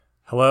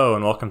Hello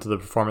and welcome to the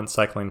Performance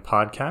Cycling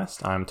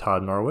Podcast. I'm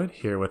Todd Norwood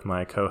here with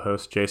my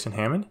co-host Jason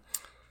Hammond.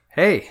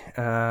 Hey,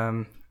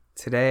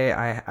 today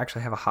I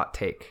actually have a hot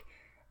take.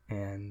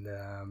 And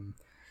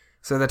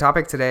so the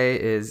topic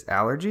today is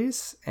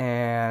allergies.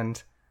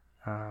 And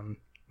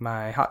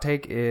my hot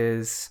take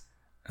is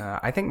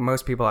I think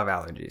most people have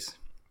allergies.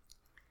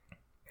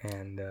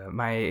 And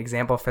my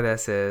example for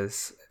this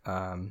is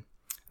I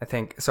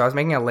was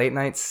making a late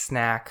night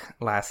snack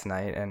last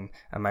night, and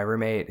my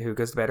roommate who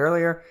goes to bed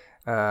earlier,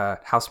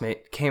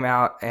 housemate, came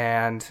out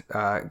and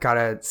got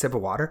a sip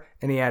of water,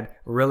 and he had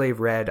really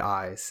red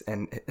eyes,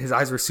 and his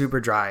eyes were super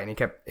dry, and he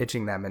kept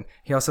itching them. And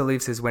he also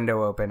leaves his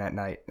window open at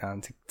night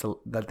to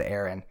let the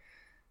air in.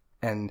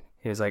 And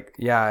he was like,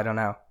 "Yeah, I don't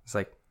know." It's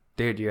like,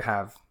 "Dude, you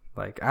have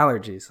like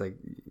allergies. Like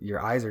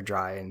your eyes are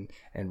dry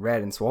and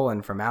red and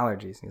swollen from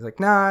allergies." And he's like,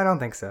 "No, I don't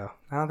think so.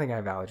 I don't think I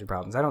have allergy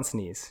problems. I don't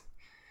sneeze."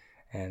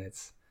 And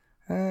it's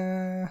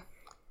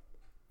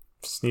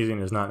Sneezing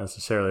is not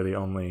necessarily the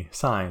only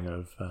sign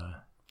of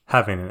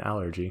having an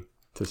allergy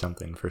to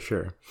something, for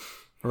sure.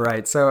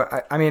 Right. So,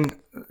 I mean,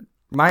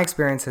 my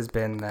experience has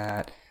been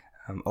that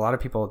a lot of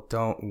people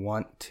don't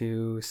want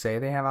to say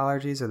they have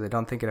allergies or they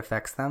don't think it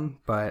affects them.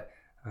 But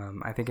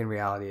I think in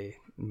reality,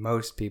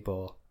 most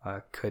people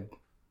could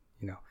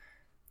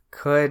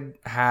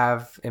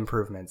have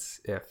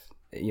improvements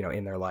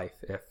in their life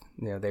if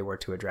they were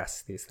to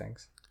address these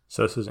things.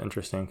 So this is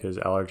interesting because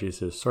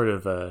allergies is sort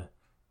of a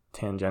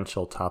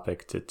tangential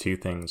topic to two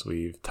things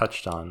we've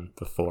touched on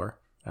before.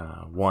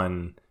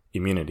 One,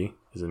 immunity,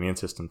 as the immune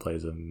system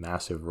plays a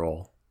massive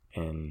role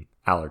in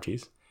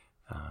allergies,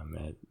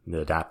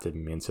 the adaptive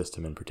immune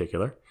system in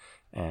particular.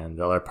 And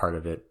the other part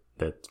of it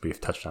that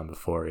we've touched on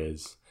before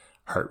is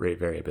heart rate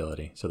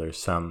variability. So there's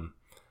some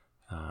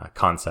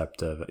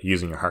concept of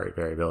using your heart rate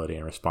variability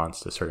in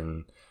response to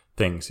certain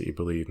things that you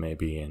believe may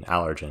be an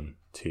allergen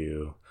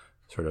to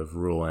sort of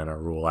rule in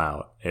or rule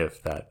out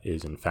if that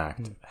is in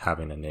fact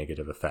having a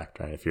negative effect,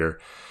 right?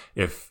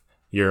 If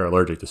you're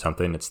allergic to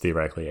something, it's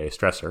theoretically a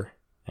stressor,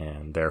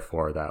 and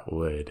therefore that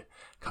would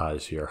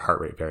cause your heart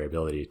rate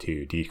variability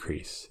to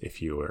decrease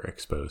if you were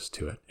exposed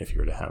to it, if you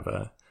were to have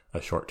a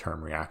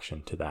short-term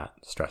reaction to that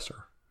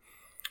stressor.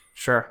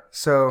 Sure.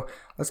 So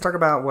let's talk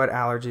about what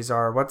allergies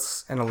are.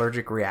 What's an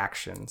allergic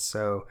reaction?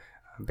 So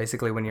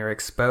basically, when you're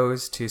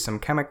exposed to some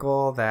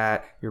chemical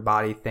that your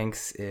body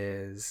thinks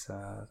is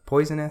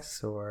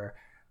poisonous or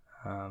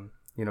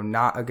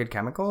not a good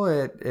chemical,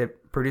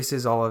 it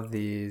produces all of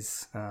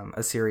these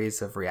a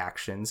series of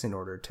reactions in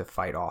order to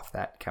fight off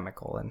that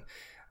chemical.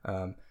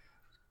 And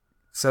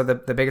so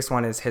the biggest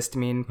one is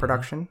histamine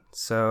production. Mm-hmm.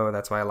 So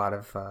that's why a lot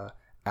of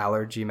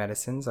allergy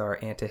medicines are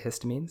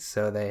antihistamines.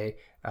 So they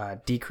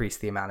decrease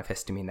the amount of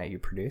histamine that you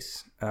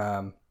produce.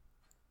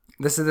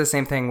 This is the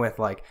same thing with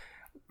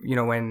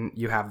when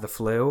you have the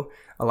flu,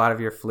 a lot of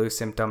your flu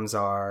symptoms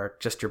are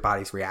just your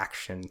body's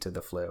reaction to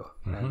the flu.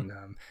 Mm-hmm.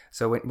 And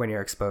so when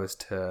you're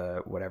exposed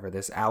to whatever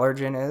this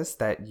allergen is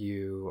that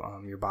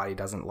your body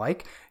doesn't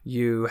like,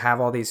 you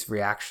have all these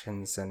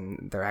reactions,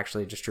 and they're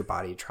actually just your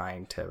body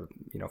trying to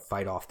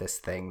fight off this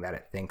thing that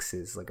it thinks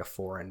is like a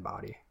foreign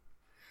body.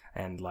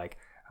 And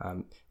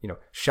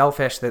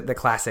shellfish, the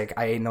classic,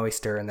 I ate an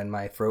oyster and then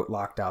my throat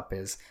locked up,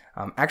 is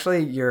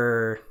actually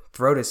your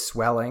throat is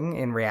swelling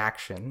in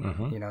reaction.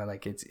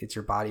 Mm-hmm. It's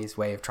your body's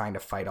way of trying to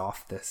fight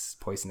off this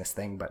poisonous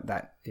thing, but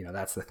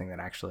that's the thing that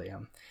actually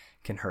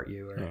can hurt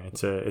you.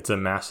 It's a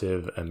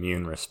massive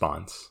immune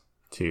response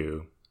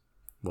to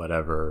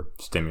whatever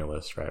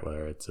stimulus, right?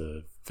 Whether it's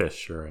a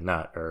fish or a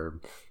nut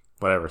or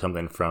whatever,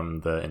 something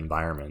from the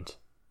environment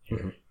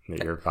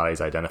that your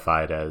body's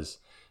identified as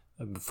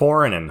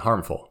foreign and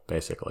harmful,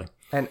 basically.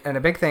 And a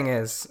big thing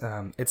is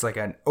it's like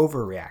an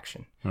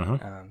overreaction.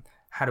 Mm-hmm.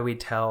 How do we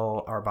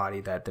tell our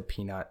body that the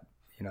peanut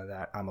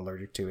that I'm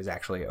allergic to is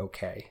actually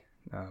okay?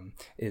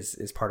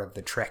 Is part of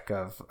the trick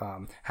of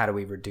how do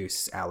we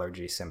reduce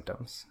allergy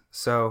symptoms.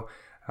 So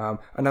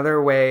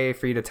another way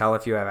for you to tell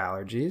if you have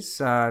allergies,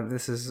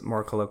 this is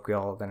more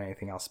colloquial than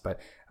anything else,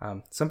 but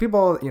some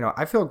people,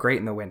 I feel great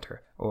in the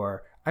winter,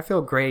 or I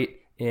feel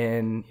great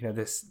in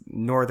this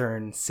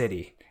northern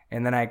city.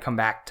 And then I come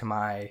back to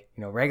my,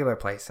 regular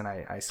place and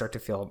I start to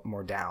feel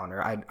more down,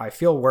 or I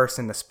feel worse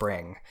in the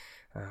spring,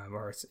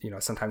 or,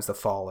 sometimes the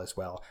fall as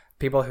well.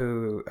 People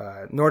who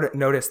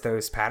notice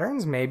those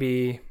patterns,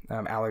 maybe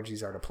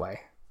allergies are to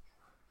play.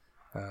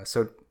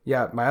 So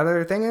yeah, my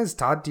other thing is,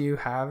 Todd, do you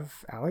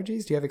have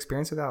allergies? Do you have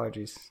experience with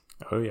allergies?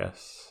 Oh,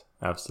 yes,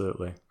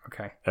 absolutely.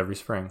 Okay. Every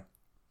spring.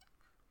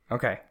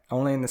 Okay.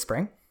 Only in the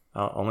spring?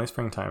 Only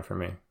springtime for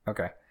me.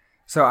 Okay.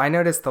 So I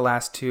noticed the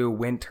last 2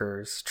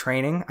 winters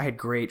training, I had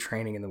great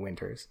training in the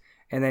winters.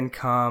 And then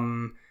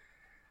come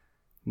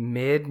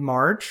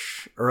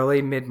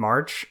early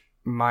mid-March,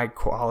 my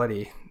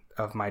quality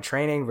of my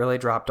training really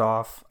dropped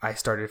off. I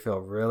started to feel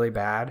really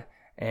bad.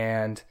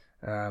 And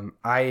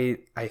I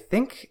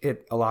think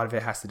a lot of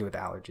it has to do with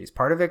allergies.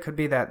 Part of it could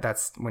be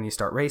that's when you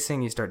start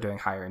racing, you start doing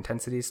higher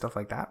intensity, stuff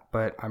like that.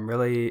 But I'm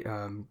really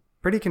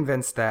pretty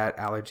convinced that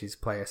allergies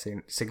play a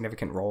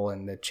significant role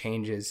in the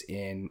changes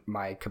in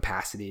my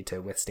capacity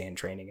to withstand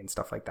training and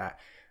stuff like that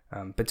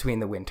between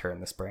the winter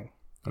and the spring.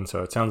 And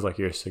so it sounds like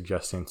you're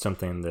suggesting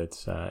something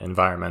that's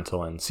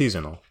environmental and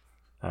seasonal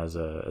as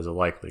a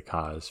likely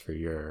cause for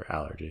your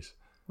allergies.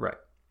 Right.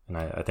 And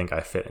I think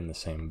I fit in the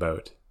same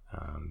boat.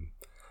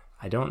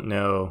 I don't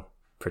know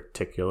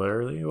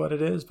particularly what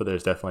it is, but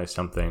there's definitely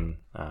something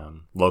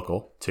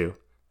local too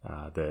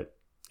that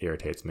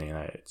irritates me, and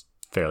it's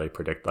fairly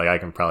predictable. Like I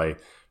can probably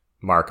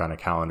mark on a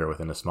calendar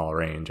within a small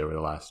range over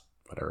the last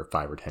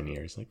 5 or 10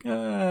 years. Like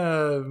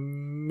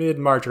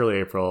mid-March, early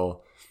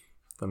April,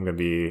 I'm going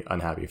to be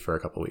unhappy for a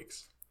couple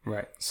weeks.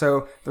 Right.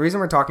 So the reason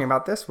we're talking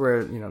about this,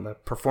 we're the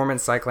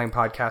performance cycling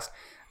podcast.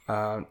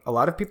 A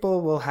lot of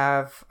people will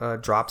have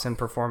drops in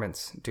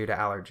performance due to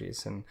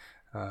allergies, and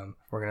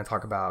we're going to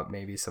talk about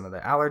maybe some of the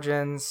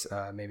allergens,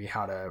 maybe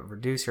how to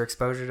reduce your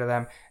exposure to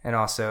them, and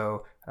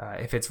also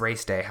if it's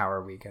race day, how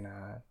are we going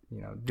to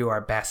do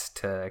our best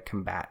to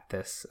combat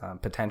this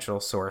potential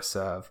source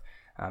of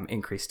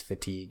increased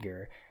fatigue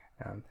or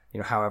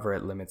however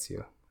it limits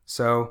you.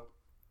 So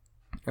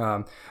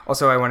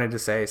also I wanted to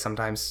say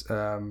sometimes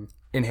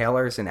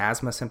inhalers and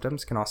asthma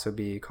symptoms can also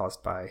be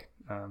caused by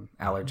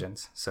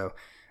allergens. So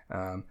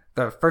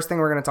the first thing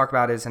we're going to talk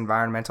about is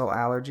environmental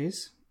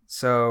allergies.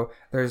 So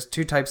there's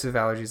two types of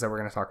allergies that we're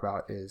going to talk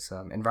about is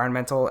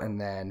environmental and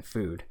then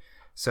food.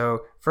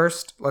 So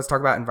first, let's talk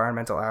about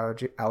environmental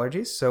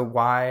allergies. So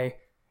why,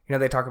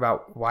 they talk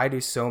about why do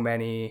so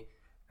many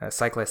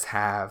cyclists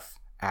have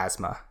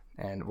asthma,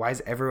 and why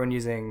is everyone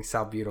using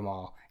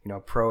salbutamol,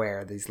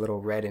 ProAir, these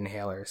little red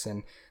inhalers?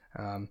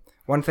 And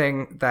one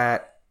thing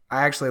that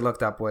I actually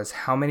looked up was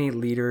how many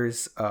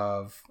liters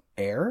of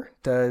air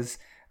does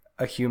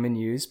a human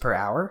use per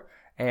hour?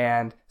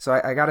 And so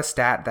I got a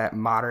stat that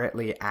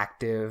moderately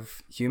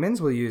active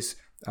humans will use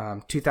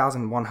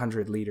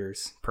 2,100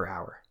 liters per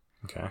hour.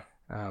 Okay.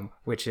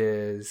 Which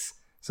is,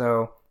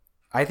 so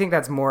I think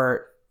that's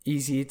more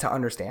easy to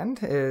understand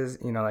is,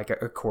 like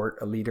a quart,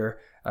 a liter,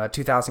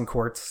 2,000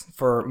 quarts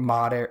for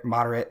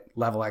moderate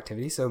level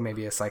activity. So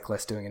maybe a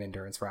cyclist doing an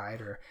endurance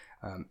ride, or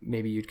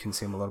maybe you'd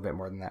consume a little bit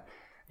more than that.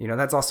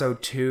 That's also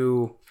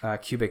 2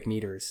 cubic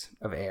meters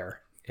of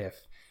air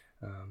if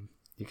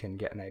you can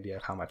get an idea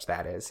of how much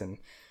that is. And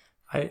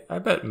I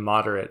bet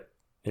moderate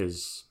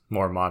is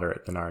more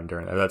moderate than our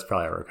endurance. That's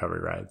probably our recovery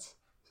rides.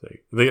 So,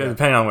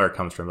 depending on where it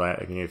comes from.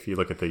 But if you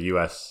look at the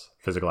U.S.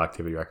 physical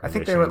activity recommendations,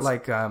 I think they would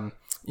like,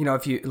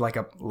 if you like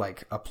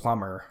a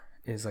plumber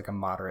is like a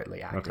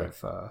moderately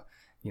active,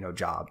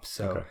 job.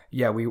 So okay.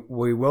 Yeah, we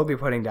will be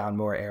putting down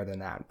more air than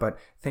that. But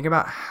think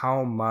about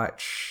how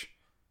much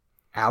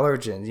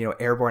allergens,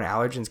 airborne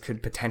allergens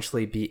could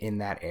potentially be in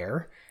that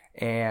air.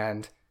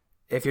 And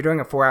if you're doing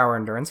a 4-hour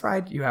endurance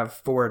ride, you have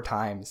 4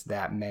 times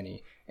that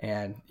many.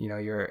 And,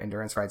 your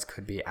endurance rides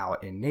could be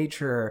out in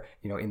nature,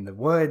 in the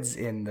woods,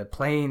 in the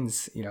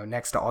plains,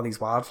 next to all these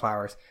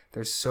wildflowers.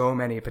 There's so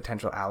many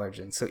potential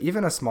allergens. So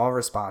even a small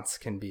response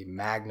can be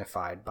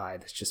magnified by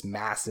this just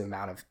massive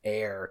amount of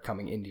air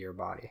coming into your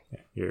body.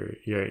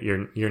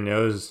 Your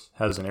nose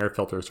has an air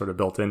filter sort of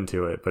built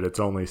into it, but it's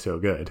only so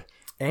good.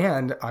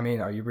 And,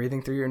 are you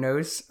breathing through your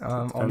nose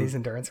on these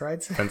endurance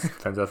rides?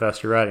 Depends how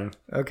fast you're riding.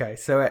 Okay,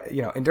 so,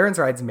 endurance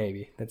rides,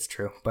 maybe. That's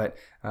true. But,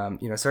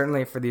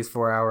 certainly for these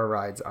 4-hour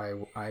rides,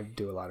 I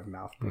do a lot of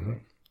mouth breathing.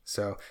 Mm-hmm.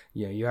 So,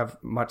 you have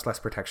much less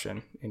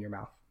protection in your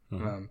mouth.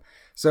 Mm-hmm.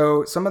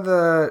 So some of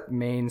the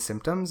main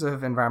symptoms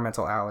of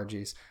environmental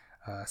allergies,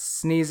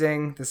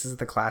 sneezing. This is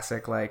the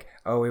classic,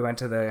 we went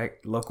to the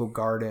local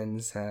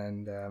gardens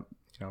and,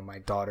 my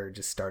daughter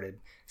just started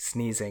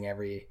sneezing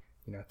every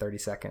 30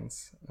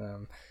 seconds.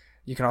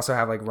 You can also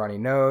have runny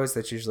nose.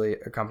 That's usually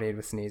accompanied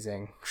with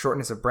sneezing.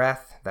 Shortness of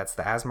breath. That's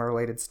the asthma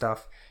related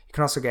stuff. You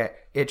can also get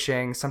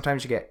itching.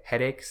 Sometimes you get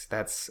headaches.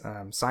 That's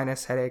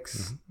sinus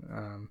headaches.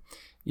 Mm-hmm.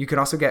 You can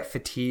also get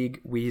fatigue,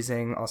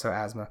 wheezing, also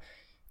asthma.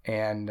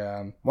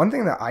 And one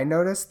thing that I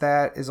noticed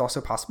that is also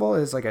possible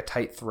is a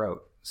tight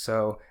throat.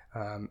 So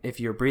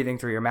if you're breathing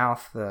through your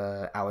mouth,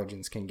 the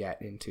allergens can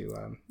get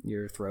into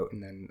your throat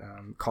and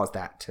then cause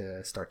that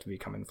to start to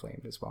become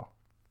inflamed as well.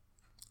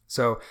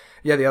 So,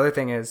 yeah, the other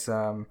thing is,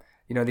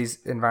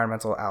 these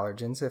environmental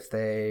allergens, if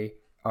they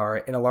are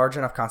in a large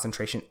enough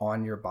concentration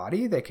on your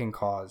body, they can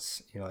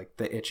cause,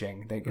 the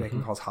itching. They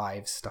can cause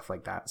hives, stuff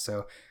like that.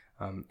 So,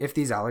 if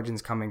these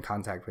allergens come in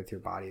contact with your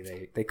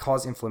body, they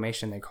cause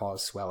inflammation, they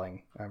cause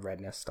swelling,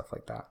 redness, stuff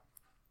like that.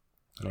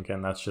 And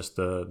again, that's just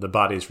the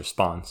body's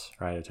response,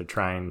 right, to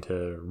trying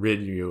to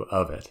rid you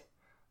of it.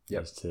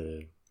 Yep. Is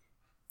to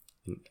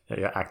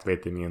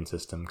activate the immune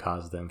system,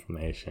 cause the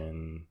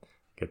inflammation,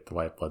 get the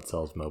white blood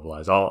cells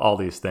mobilized, all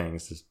these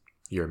things is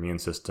your immune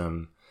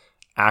system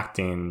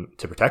acting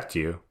to protect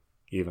you,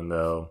 even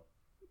though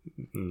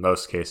in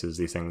most cases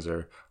these things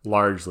are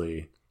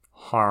largely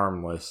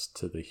harmless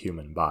to the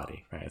human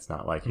body, right? It's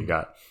not like you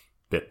got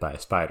bit by a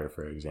spider,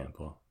 for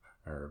example,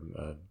 or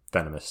a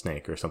venomous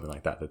snake or something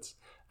like that that's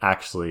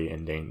actually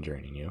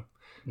endangering you.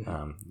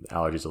 Mm-hmm.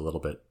 Allergies a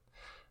little bit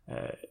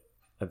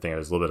I think it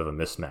was a little bit of a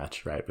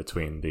mismatch, right,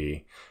 between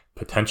the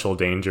potential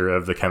danger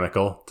of the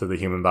chemical to the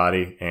human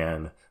body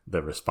and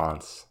the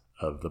response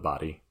of the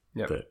body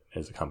that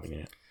is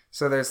accompanying it.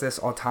 So there's this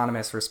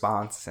autonomous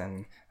response,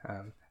 and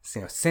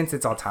since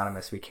it's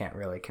autonomous, we can't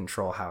really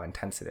control how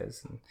intense it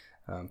is.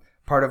 And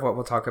part of what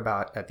we'll talk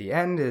about at the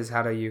end is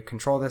how do you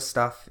control this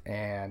stuff,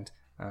 and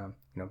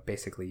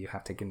basically you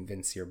have to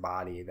convince your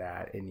body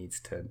that it needs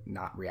to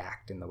not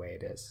react in the way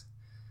it is.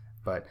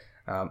 But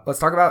let's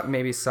talk about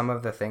maybe some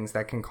of the things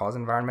that can cause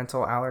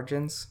environmental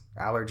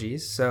allergies.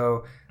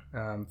 So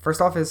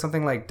first off is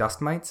something like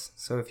dust mites.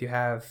 So if you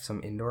have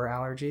some indoor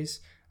allergies,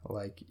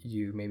 like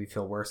you maybe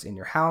feel worse in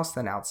your house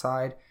than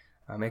outside,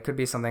 it could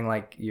be something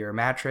like your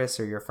mattress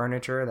or your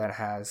furniture that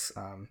has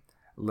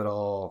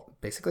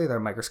basically they're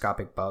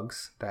microscopic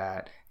bugs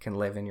that can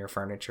live in your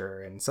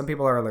furniture, and some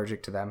people are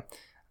allergic to them.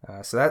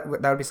 So that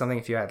would be something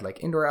if you had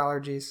like indoor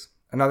allergies.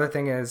 Another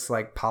thing is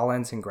like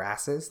pollens and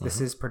grasses.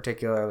 This is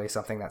particularly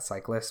something that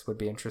cyclists would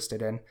be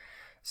interested in.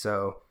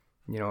 So,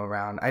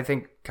 around, I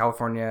think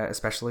California,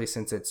 especially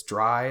since it's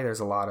dry,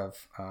 there's a lot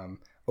of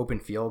open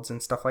fields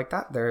and stuff like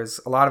that. There's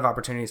a lot of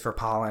opportunities for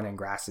pollen and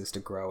grasses to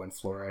grow and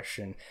flourish.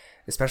 And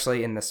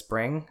especially in the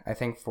spring, I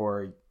think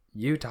for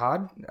you,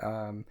 Todd,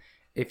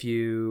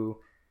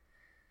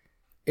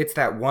 it's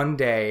that one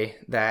day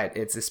that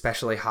it's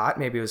especially hot.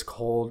 Maybe it was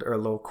cold or a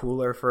little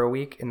cooler for a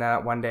week. And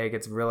that one day it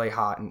gets really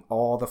hot and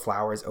all the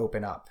flowers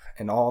open up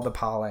and all the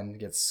pollen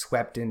gets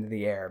swept into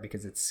the air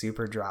because it's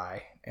super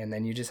dry. And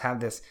then you just have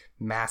this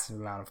massive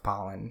amount of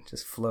pollen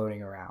just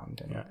floating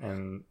around.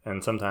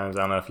 And sometimes, I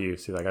don't know if you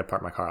see, like I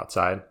park my car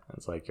outside.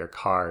 It's like your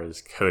car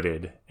is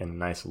coated in a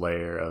nice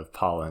layer of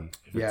pollen.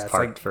 If it's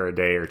parked like for a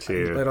day or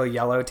two. A little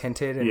yellow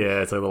tinted. And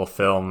it's a little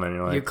film. And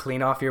you're like, you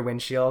clean off your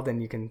windshield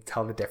and you can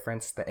tell the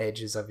difference. The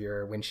edges of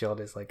your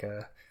windshield is like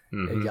a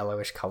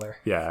yellowish color.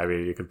 Yeah, I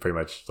mean, you could pretty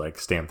much like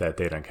stamp that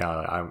date on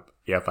calendar.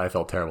 I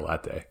felt terrible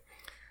that day.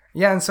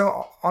 Yeah, and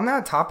so on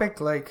that topic,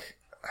 like,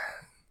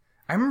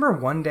 I remember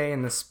one day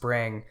in the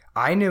spring,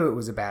 I knew it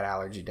was a bad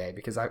allergy day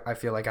because I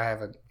feel like I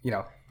have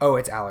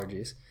it's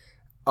allergies.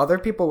 Other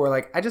people were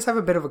like, I just have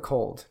a bit of a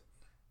cold.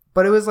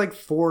 But it was like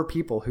 4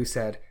 people who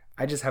said,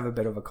 I just have a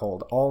bit of a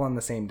cold, all on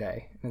the same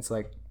day. And it's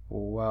like,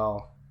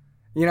 well,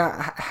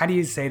 how do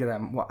you say to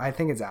them, well, I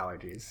think it's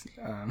allergies.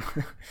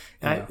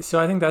 So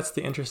I think that's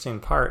the interesting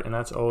part. And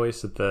that's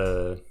always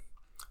the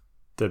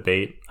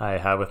debate I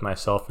have with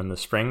myself in the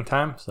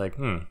springtime. It's like,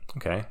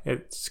 okay,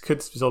 it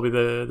could still be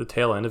the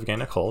tail end of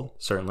getting a cold.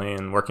 Certainly,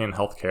 in working in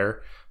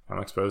healthcare,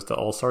 I'm exposed to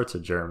all sorts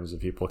of germs of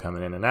people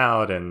coming in and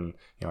out, and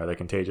are they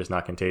contagious,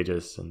 not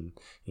contagious, and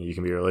you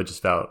can be religious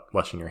about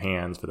washing your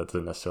hands, but that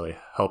doesn't necessarily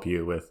help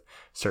you with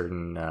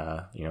certain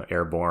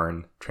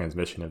airborne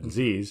transmission of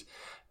disease.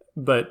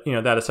 But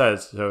that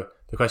aside, so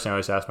the question I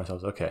always ask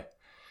myself is, okay,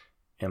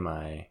 am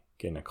I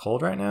getting a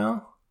cold right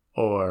now,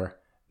 or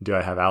do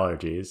I have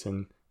allergies?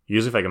 And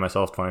usually if I give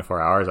myself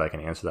 24 hours, I can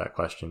answer that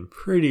question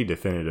pretty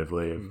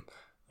definitively.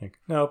 Like,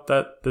 nope,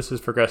 this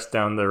has progressed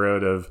down the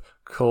road of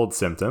cold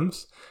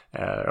symptoms,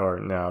 or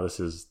no, this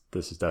is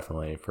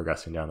definitely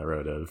progressing down the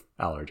road of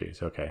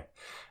allergies. Okay,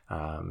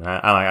 and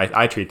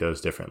I treat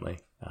those differently.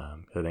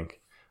 I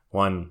think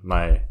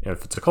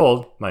if it's a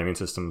cold, my immune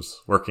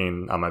system's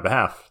working on my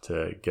behalf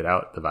to get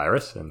out the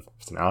virus, and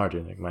if it's an allergy,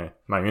 like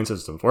my immune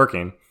system's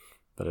working,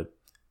 but it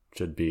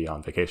should be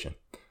on vacation.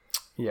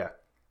 Yeah.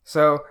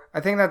 So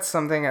I think that's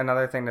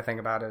another thing to think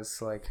about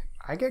is like,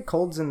 I get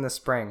colds in the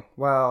spring.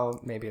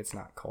 Well, maybe it's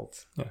not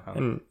colds. Yeah.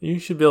 And you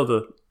should be able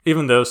to,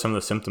 even though some of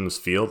the symptoms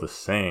feel the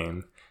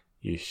same,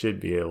 you should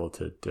be able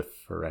to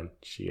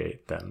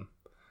differentiate them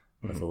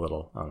with a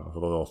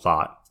little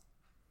thought.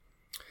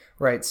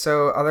 Right.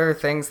 So other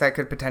things that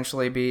could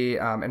potentially be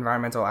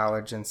environmental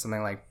allergens,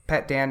 something like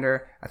pet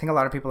dander. I think a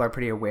lot of people are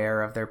pretty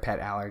aware of their pet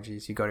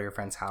allergies. You go to your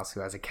friend's house who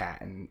has a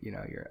cat and,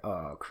 you're,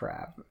 oh,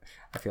 crap,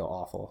 I feel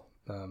awful.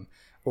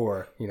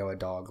 Or, a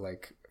dog,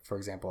 like, for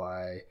example,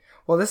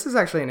 this is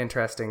actually an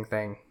interesting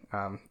thing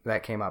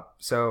that came up.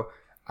 So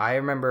I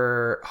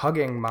remember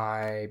hugging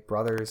my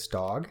brother's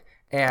dog,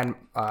 and,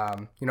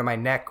 my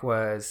neck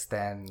was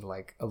then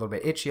like a little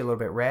bit itchy, a little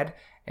bit red.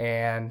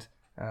 And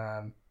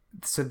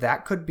so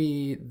that could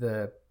be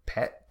the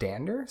pet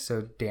dander.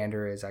 So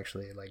dander is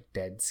actually like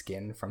dead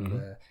skin from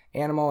the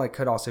animal. It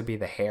could also be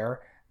the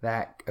hair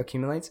that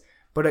accumulates,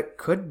 but it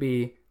could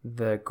be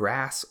the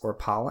grass or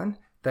pollen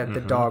that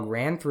the dog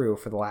ran through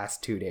for the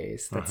last 2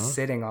 days that's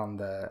sitting on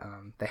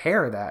the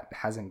hair that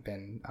hasn't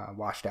been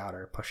washed out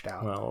or pushed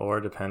out. Well, or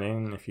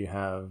depending if you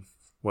have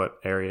what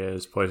area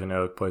is poison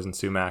oak, poison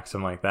sumac,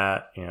 something like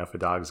that, if a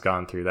dog's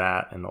gone through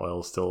that and the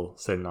oil's still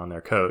sitting on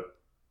their coat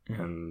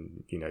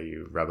and,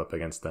 you rub up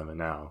against them and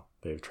now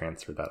they've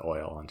transferred that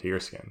oil onto your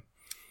skin.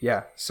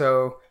 Yeah.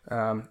 So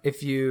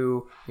if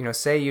you,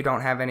 say you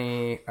don't have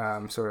any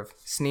sort of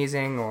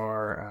sneezing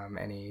or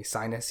any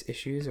sinus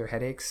issues or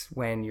headaches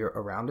when you're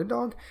around a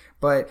dog,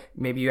 but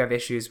maybe you have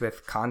issues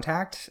with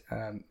contact,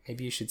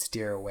 maybe you should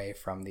steer away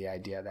from the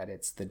idea that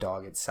it's the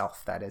dog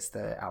itself that is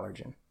the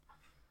allergen.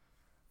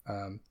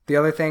 The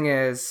other thing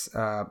is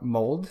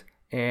mold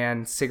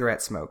and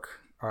cigarette smoke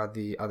are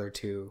the other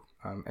two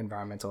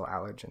environmental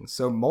allergens.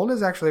 So mold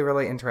is actually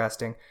really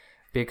interesting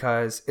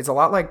because it's a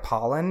lot like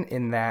pollen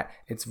in that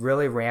it's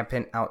really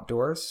rampant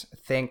outdoors.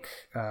 Think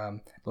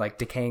like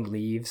decaying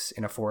leaves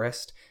in a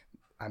forest.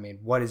 I mean,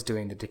 what is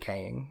doing the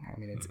decaying? I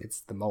mean,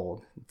 it's the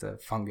mold, the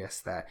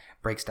fungus that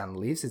breaks down the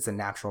leaves. It's a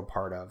natural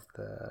part of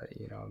the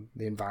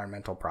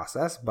environmental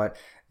process, but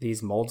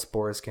these mold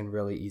spores can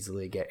really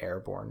easily get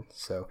airborne.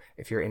 So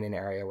if you're in an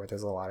area where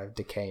there's a lot of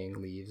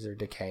decaying leaves or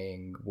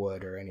decaying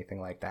wood or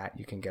anything like that,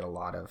 you can get a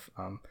lot of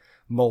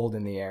mold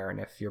in the air. And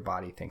if your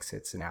body thinks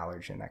it's an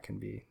allergen, that can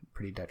be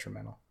pretty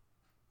detrimental.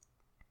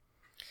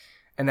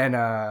 And then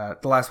the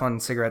last one,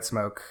 cigarette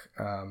smoke.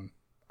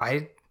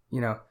 I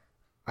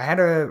had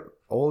a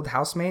old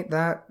housemate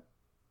that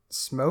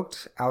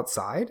smoked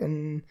outside,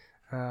 and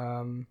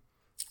I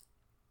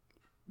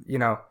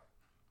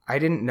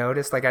didn't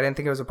notice, like, I didn't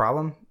think it was a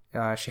problem.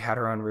 She had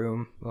her own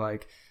room,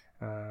 like,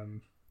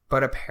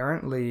 but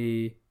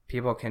apparently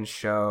people can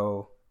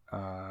show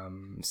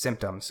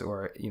symptoms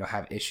or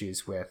have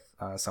issues with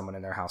someone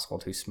in their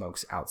household who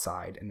smokes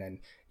outside, and then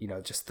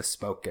just the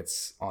smoke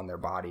gets on their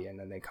body, and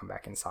then they come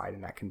back inside,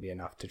 and that can be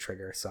enough to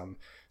trigger some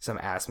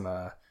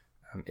asthma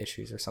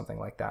issues or something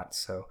like that.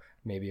 So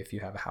maybe if you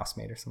have a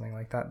housemate or something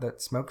like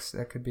that smokes,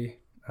 that could be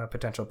a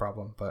potential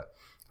problem, but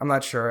I'm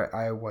not sure.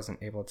 I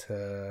wasn't able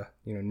to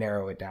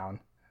narrow it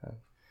down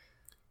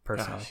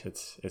personally.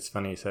 Gosh, it's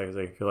funny you say, because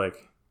I feel like,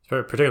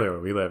 particularly where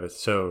we live,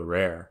 it's so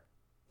rare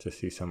to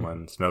see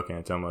someone smoking.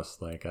 It's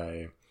almost like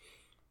I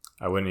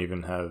wouldn't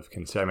even have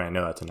considered. I mean, I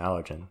know that's an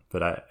allergen,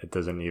 but it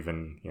doesn't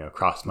even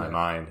cross my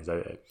mind,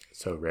 because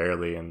so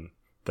rarely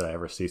that I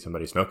ever see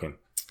somebody smoking.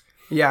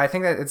 Yeah, I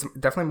think that it's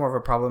definitely more of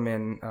a problem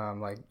in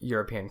like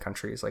European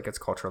countries. Like, it's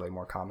culturally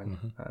more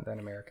common than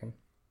American.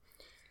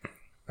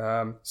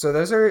 So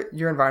those are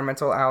your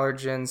environmental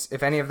allergens.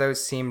 If any of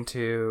those seem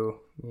to,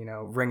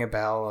 ring a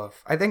bell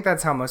I think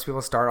that's how most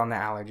people start on the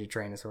allergy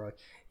train, is like,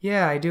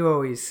 yeah, I do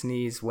always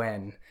sneeze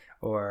when,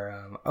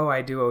 or,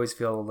 I do always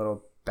feel a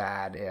little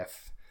bad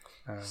if.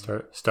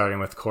 Starting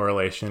with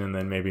correlation and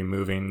then maybe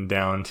moving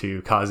down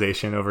to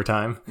causation over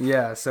time.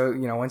 Yeah. So,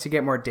 once you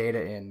get more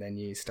data in, then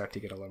you start to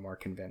get a little more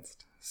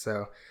convinced.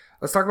 So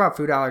let's talk about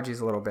food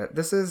allergies a little bit.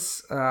 This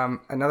is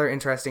another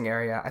interesting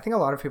area. I think a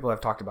lot of people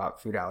have talked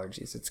about food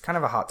allergies. It's kind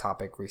of a hot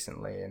topic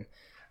recently.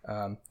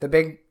 And the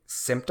big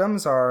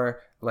symptoms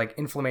are like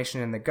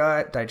inflammation in the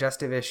gut,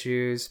 digestive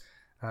issues,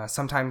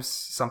 sometimes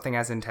something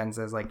as intense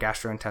as like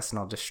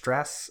gastrointestinal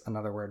distress,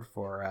 another word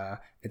for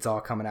it's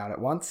all coming out at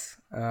once.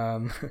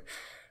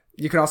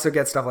 You can also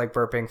get stuff like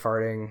burping,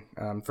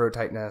 farting, throat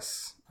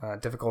tightness,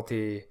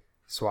 difficulty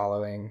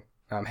swallowing,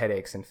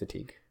 headaches, and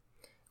fatigue.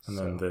 And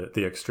then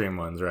the extreme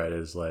ones, right,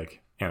 is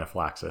like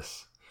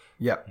anaphylaxis.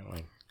 Yep.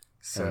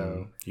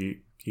 So you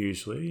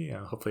usually,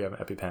 hopefully you have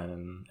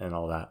EpiPen and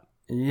all that.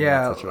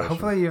 Yeah,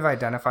 hopefully you've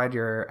identified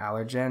your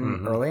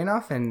allergen early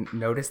enough and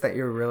noticed that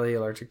you're really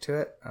allergic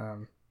to it.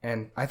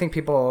 And I think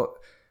people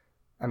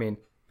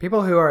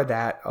who are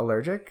that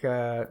allergic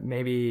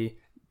maybe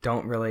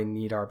don't really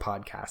need our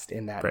podcast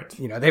in that,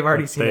 right. They've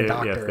already seen a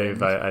doctor. Yeah,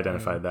 they've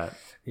identified that.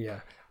 Yeah.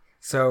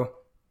 So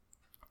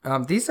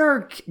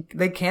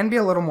they can be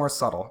a little more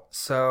subtle.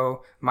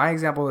 So my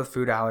example with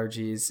food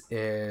allergies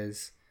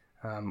is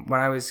when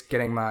I was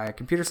getting my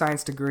computer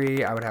science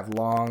degree, I would have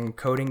long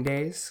coding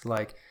days,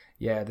 like,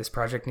 yeah, this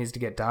project needs to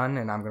get done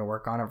and I'm going to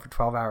work on it for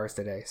 12 hours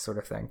today, sort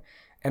of thing.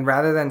 And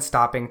rather than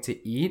stopping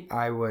to eat,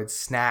 I would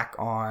snack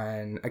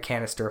on a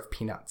canister of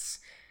peanuts.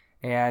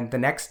 And the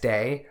next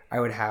day, I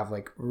would have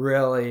like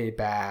really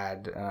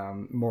bad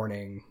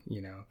morning,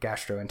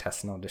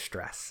 gastrointestinal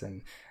distress.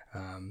 And,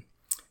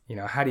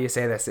 how do you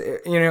say this?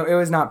 It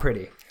was not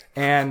pretty.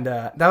 And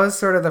that was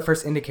sort of the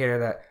first indicator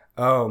that,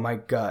 oh, my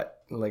gut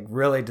like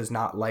really does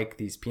not like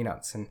these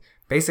peanuts. And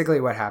basically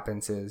what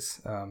happens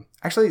is,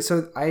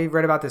 so I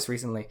read about this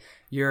recently.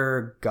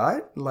 Your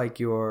gut, like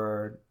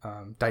your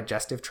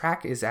digestive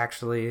tract, is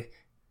actually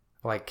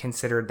like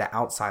considered the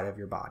outside of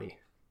your body.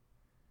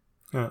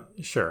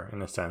 Sure,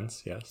 in a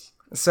sense, yes.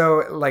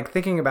 So like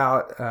thinking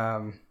about,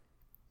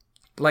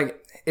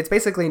 like it's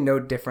basically no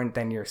different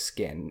than your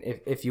skin,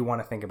 if you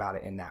want to think about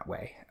it in that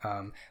way.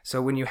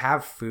 So when you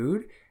have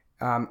food,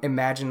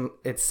 imagine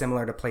it's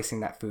similar to placing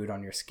that food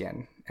on your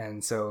skin.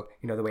 And so,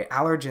 the way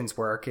allergens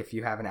work, if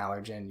you have an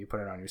allergen, you put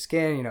it on your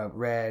skin,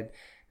 red,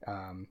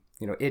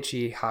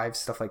 itchy, hives,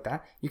 stuff like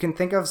that. You can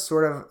think of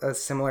sort of a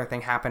similar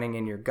thing happening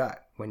in your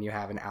gut when you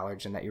have an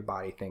allergen that your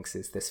body thinks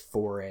is this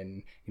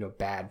foreign,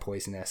 bad,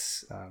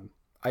 poisonous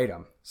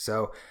item.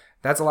 So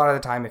that's a lot of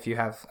the time if you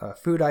have a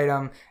food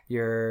item,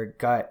 your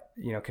gut,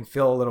 can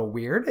feel a little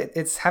weird.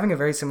 It's having a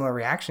very similar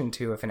reaction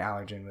to if an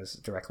allergen was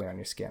directly on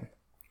your skin.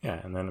 Yeah,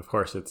 and then of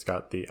course it's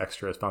got the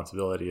extra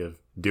responsibility of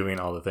doing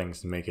all the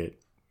things to make it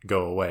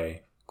go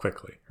away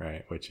quickly,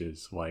 right? Which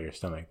is why your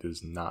stomach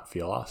does not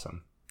feel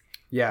awesome.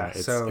 Yeah, right?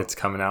 It's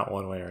coming out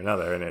one way or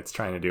another, and it's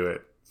trying to do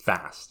it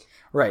fast.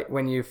 Right.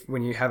 When you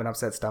have an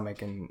upset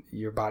stomach and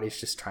your body's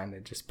just trying to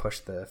just push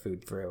the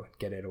food through,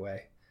 get it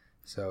away.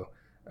 So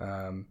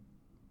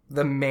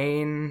the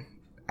main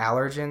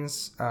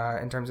allergens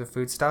in terms of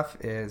food stuff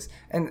is,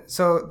 and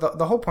so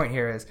the whole point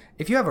here is,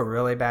 if you have a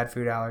really bad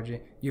food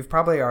allergy, you've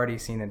probably already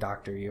seen a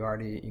doctor. You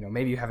already,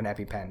 maybe you have an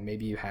EpiPen,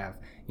 maybe you have,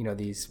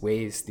 these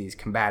ways, these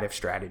combative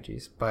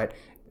strategies. But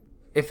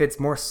if it's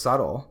more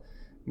subtle,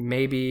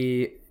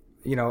 maybe,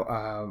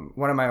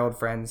 one of my old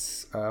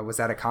friends was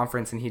at a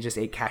conference and he just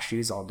ate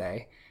cashews all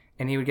day.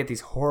 And he would get these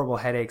horrible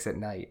headaches at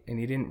night, and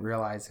he didn't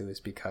realize it was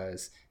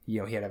because he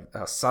had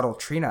a subtle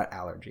tree nut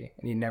allergy,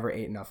 and he never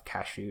ate enough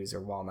cashews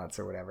or walnuts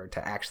or whatever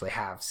to actually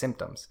have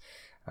symptoms.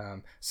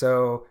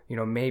 So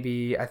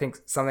maybe I think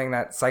something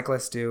that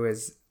cyclists do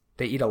is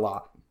they eat a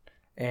lot,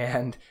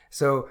 and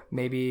so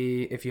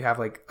maybe if you have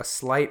like a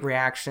slight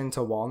reaction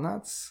to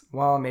walnuts,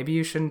 well, maybe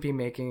you shouldn't be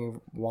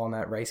making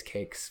walnut rice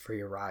cakes for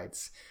your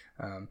rides.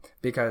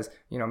 Because,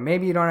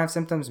 maybe you don't have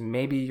symptoms.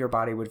 Maybe your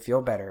body would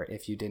feel better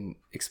if you didn't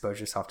expose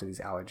yourself to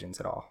these allergens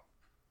at all.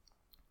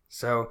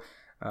 So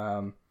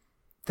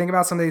think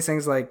about some of these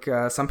things, like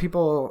some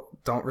people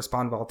don't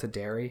respond well to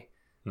dairy.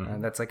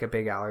 Mm-hmm. That's like a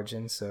big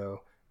allergen.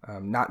 So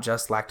not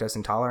just lactose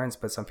intolerance,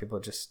 but some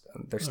people just,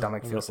 their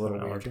stomach feels a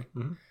little weird.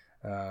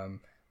 Mm-hmm.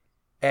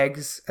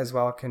 Eggs as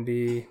well can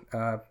be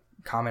a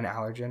common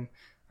allergen.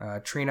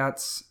 Tree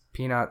nuts,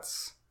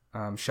 peanuts,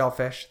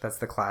 shellfish, that's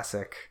the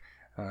classic.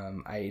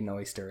 I ate an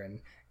oyster and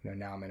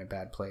now I'm in a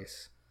bad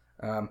place.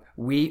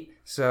 Wheat.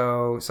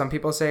 So some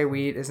people say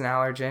wheat is an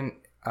allergen.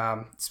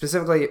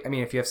 Specifically,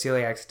 if you have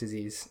celiac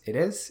disease, it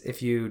is.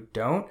 If you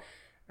don't,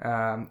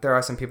 there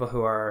are some people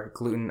who are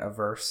gluten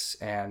averse,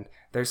 and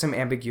there's some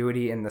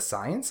ambiguity in the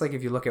science. Like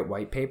if you look at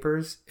white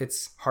papers,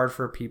 it's hard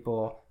for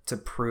people to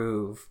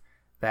prove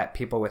that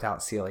people without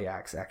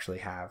celiacs actually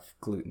have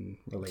gluten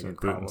related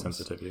problems. Gluten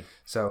sensitivity.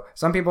 So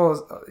some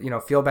people,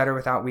 feel better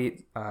without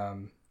wheat.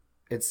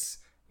 It's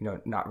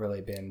not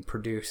really been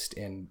produced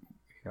in,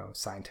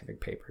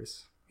 scientific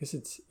papers. I guess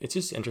it's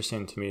just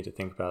interesting to me to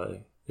think about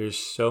it. There's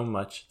so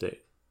much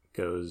that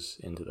goes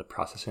into the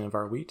processing of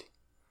our wheat,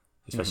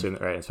 especially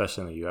mm-hmm.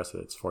 Especially in the U.S.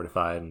 that it's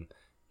fortified, and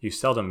you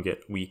seldom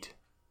get wheat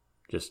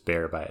just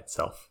bare by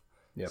itself.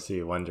 Yep. So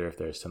you wonder if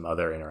there's some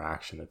other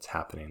interaction that's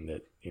happening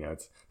that,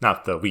 it's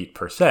not the wheat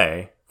per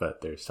se,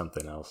 but there's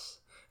something else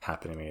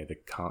happening. Maybe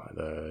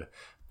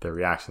the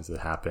reactions that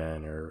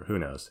happen, or who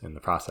knows, in the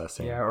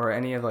processing. Yeah, or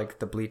any of like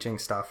the bleaching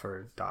stuff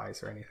or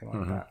dyes or anything like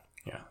mm-hmm. that.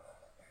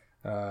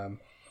 Yeah.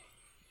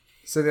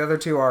 So the other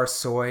two are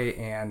soy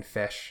and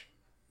fish.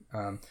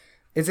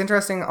 It's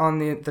interesting on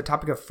the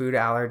topic of food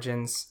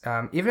allergens.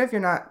 Even if you're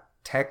not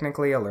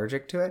technically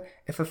allergic to it,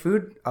 if a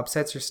food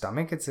upsets your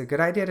stomach, it's a good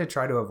idea to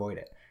try to avoid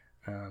it.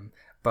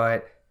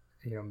 But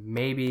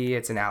maybe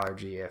it's an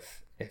allergy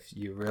if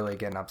you really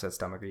get an upset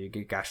stomach, or you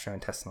get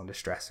gastrointestinal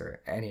distress, or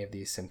any of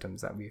these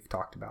symptoms that we've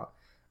talked about.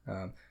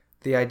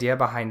 The idea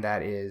behind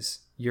that is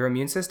your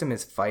immune system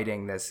is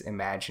fighting this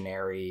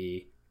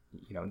imaginary,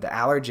 the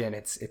allergen,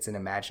 it's an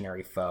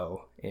imaginary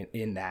foe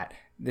in that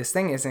this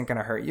thing isn't going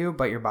to hurt you,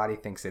 but your body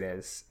thinks it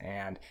is.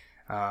 And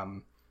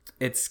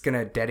it's going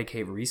to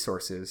dedicate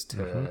resources to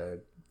mm-hmm.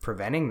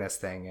 preventing this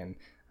thing.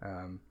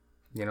 And,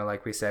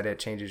 like we said, it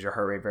changes your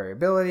heart rate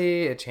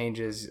variability. It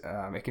changes,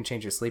 it can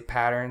change your sleep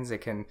patterns. It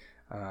can,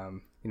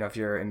 if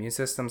your immune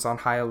system's on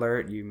high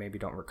alert, you maybe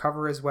don't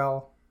recover as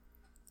well.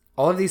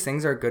 All of these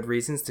things are good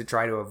reasons to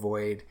try to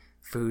avoid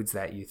foods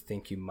that you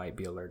think you might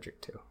be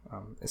allergic to.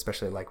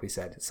 Especially, like we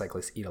said,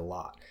 cyclists eat a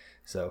lot.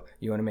 So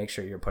you want to make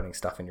sure you're putting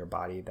stuff in your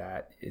body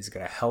that is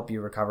going to help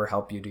you recover,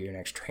 help you do your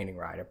next training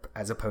ride,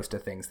 as opposed to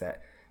things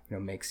that,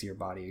 makes your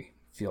body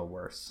feel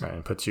worse. Right,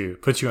 and puts you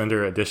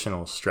under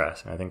additional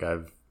stress. And I think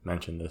I've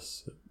mentioned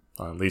this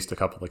on at least a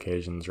couple of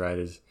occasions, right?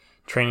 Is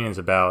training is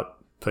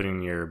about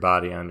putting your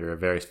body under a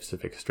very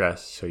specific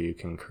stress so you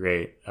can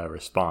create a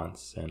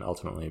response and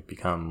ultimately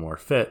become more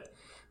fit,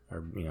 or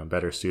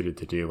better suited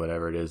to do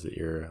whatever it is that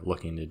you're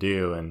looking to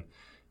do.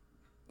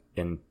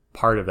 And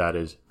part of that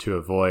is to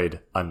avoid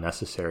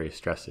unnecessary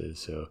stresses.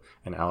 So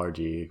an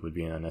allergy would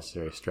be an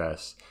unnecessary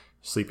stress.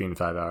 Sleeping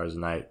 5 hours a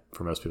night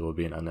for most people would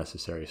be an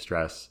unnecessary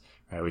stress.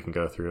 Right? We can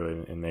go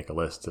through and make a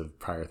list of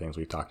prior things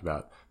we've talked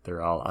about.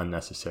 They're all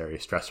unnecessary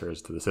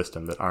stressors to the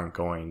system that aren't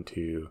going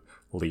to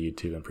lead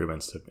to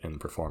improvements in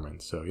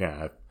performance. So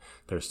yeah, if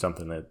there's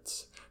something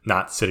that's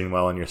not sitting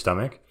well in your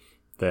stomach,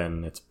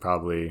 then it's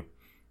probably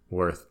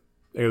worth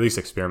at least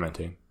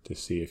experimenting to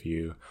see if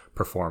you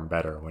perform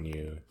better when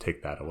you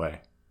take that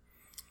away.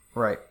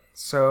 Right.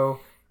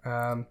 So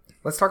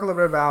let's talk a little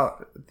bit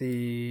about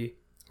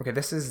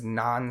this is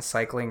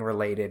non-cycling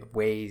related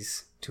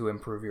ways to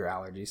improve your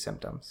allergy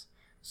symptoms.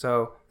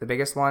 So the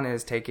biggest one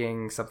is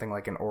taking something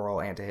like an oral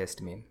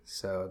antihistamine.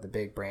 So the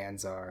big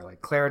brands are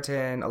like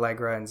Claritin,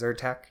 Allegra, and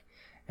Zyrtec.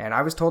 And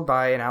I was told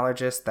by an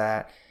allergist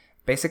that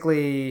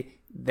basically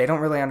they don't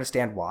really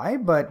understand why,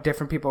 but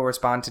different people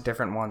respond to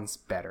different ones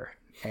better.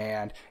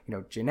 And,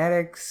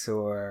 genetics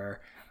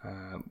or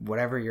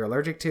whatever you're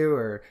allergic to,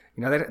 or,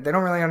 they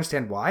don't really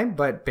understand why,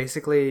 but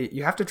basically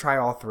you have to try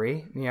all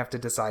three and you have to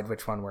decide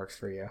which one works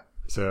for you.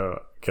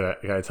 So can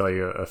I tell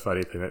you a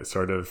funny thing that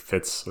sort of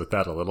fits with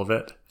that a little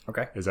bit?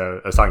 Okay. Is I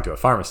was talking to a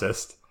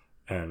pharmacist,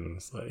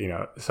 And,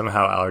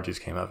 somehow allergies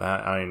came up.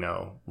 I don't even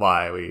know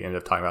why we ended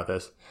up talking about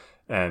this.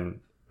 And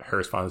her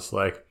response is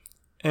like,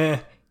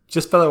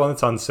 just buy the one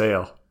that's on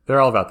sale. They're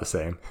all about the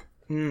same.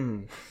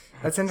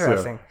 That's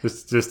interesting. So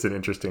just an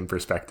interesting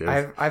perspective.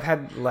 I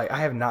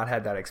have not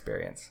had that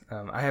experience.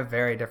 I have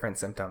very different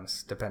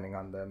symptoms depending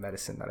on the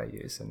medicine that I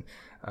use, and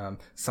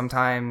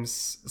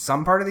sometimes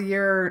some part of the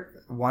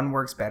year one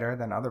works better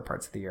than other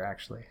parts of the year.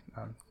 Actually,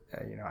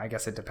 I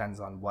guess it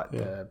depends on what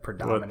the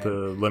predominant, what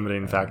the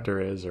limiting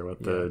factor is, or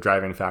what the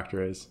driving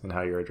factor is, and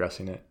how you're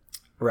addressing it.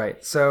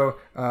 Right. So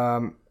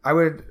I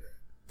would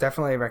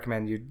definitely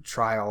recommend you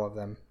try all of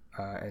them.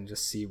 And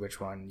just see which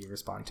one you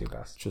respond to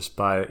best. Just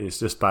buy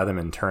them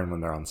in turn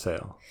when they're on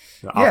sale.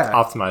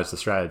 Optimize the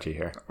strategy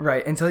here.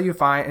 Right, until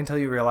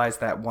you realize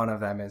that one of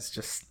them is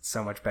just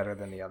so much better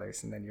than the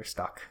others, and then you're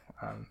stuck,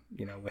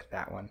 with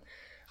that one.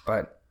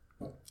 But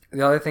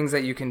the other things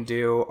that you can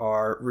do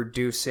are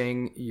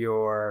reducing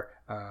your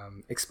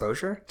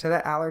exposure to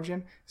that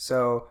allergen.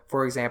 So,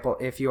 for example,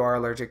 if you are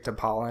allergic to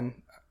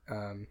pollen,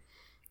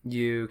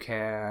 you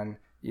can,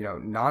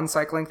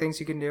 non-cycling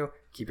things you can do.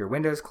 Keep your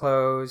windows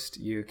closed.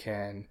 You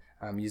can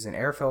use an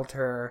air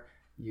filter.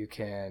 You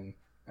can,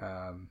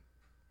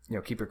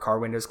 keep your car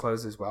windows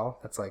closed as well.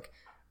 That's like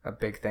a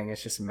big thing.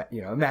 It's just,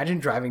 imagine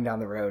driving down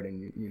the road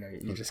and,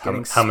 you're just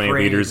getting how many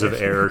liters of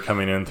air are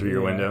coming in through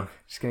your window?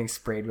 Just getting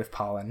sprayed with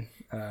pollen.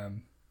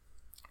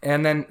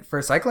 And then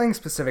for cycling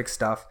specific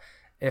stuff,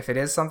 if it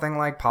is something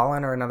like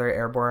pollen or another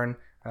airborne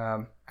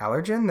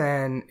allergen,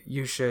 then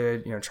you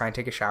should, try and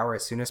take a shower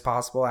as soon as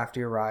possible after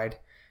your ride.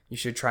 You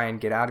should try and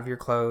get out of your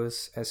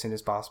clothes as soon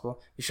as possible.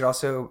 You should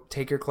also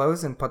take your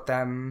clothes and put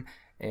them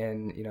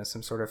in,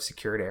 some sort of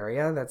secured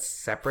area that's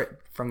separate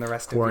from the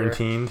rest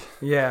quarantined. of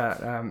your...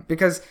 Yeah,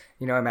 because,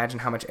 imagine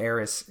how much air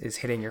is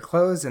hitting your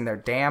clothes and they're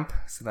damp,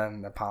 so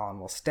then the pollen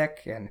will stick.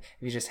 And if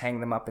you just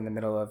hang them up in the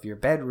middle of your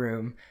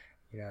bedroom,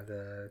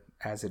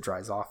 as it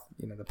dries off,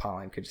 the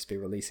pollen could just be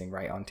releasing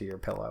right onto your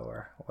pillow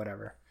or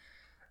whatever.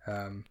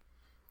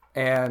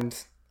 And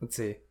let's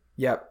see.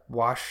 Yep,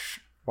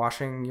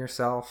 washing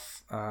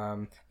yourself.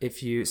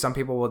 Some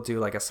people will do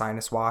like a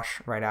sinus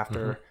wash right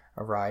after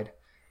a ride,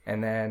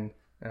 and then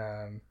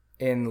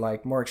in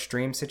like more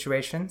extreme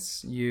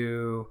situations,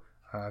 you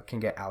can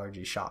get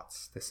allergy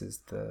shots. This is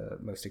the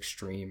most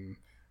extreme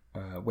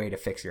way to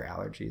fix your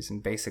allergies,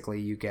 and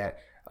basically you get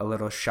a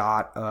little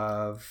shot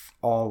of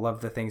all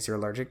of the things you're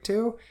allergic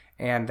to,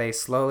 and they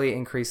slowly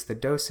increase the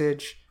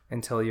dosage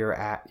until you're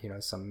at,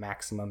 some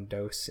maximum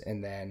dose,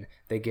 and then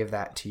they give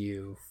that to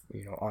you,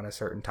 on a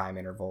certain time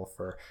interval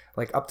for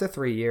like up to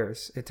 3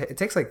 years. It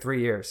takes like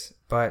 3 years,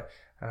 but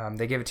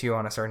they give it to you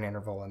on a certain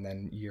interval, and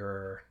then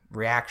your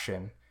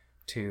reaction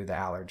to the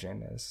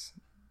allergen is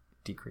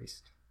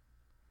decreased.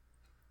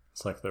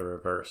 It's like the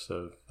reverse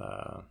of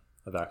a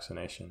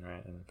vaccination,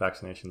 right? And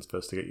vaccination is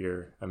supposed to get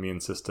your immune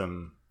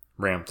system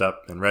ramped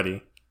up and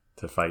ready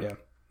to fight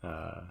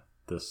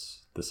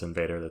this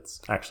invader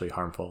that's actually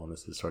harmful, and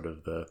this is sort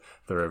of the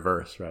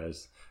reverse, right?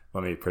 Is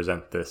let me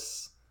present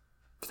this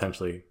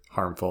potentially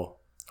harmful,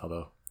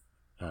 although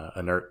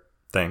inert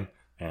thing,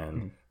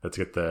 and let's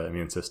get the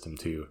immune system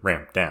to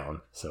ramp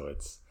down so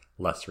it's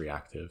less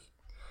reactive.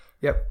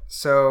 Yep.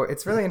 So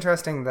it's really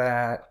interesting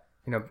that,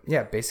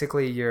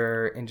 basically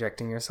you're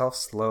injecting yourself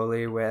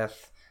slowly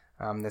with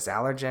this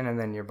allergen, and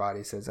then your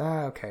body says,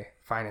 okay,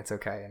 fine, it's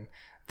okay. And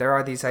there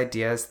are these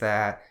ideas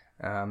that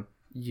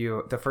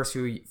the first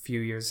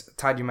few years,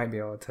 Todd, you might be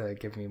able to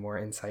give me more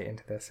insight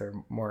into this, or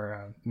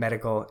more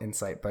medical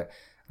insight, but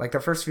like the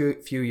first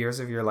few years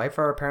of your life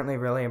are apparently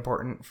really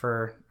important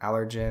for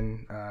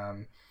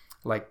allergen,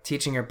 like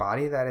teaching your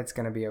body that it's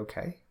going to be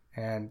okay.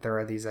 And there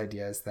are these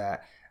ideas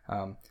that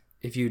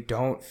if you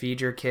don't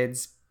feed your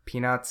kids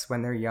peanuts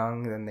when they're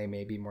young, then they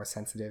may be more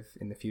sensitive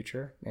in the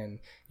future. And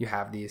you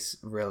have these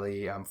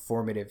really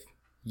formative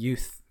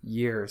youth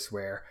years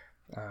where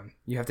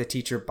you have to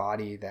teach your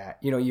body that,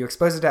 you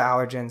expose it to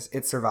allergens,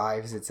 it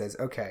survives, it says,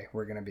 okay,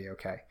 we're going to be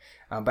okay.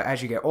 But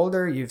as you get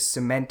older, you've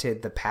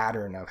cemented the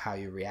pattern of how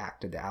you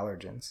react to the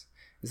allergens.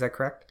 Is that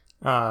correct?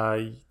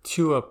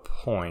 To a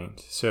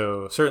point.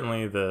 So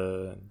certainly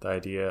the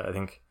idea, I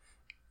think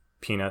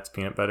peanut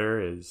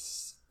butter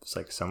is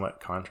like somewhat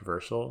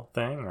controversial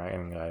thing, right? I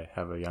mean, I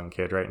have a young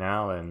kid right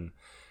now, and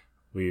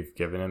we've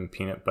given him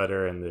peanut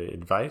butter, and the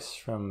advice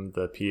from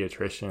the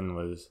pediatrician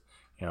was,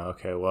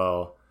 okay,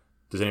 well,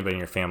 does anybody in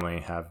your family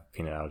have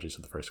peanut allergies?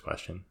 Was the first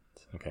question.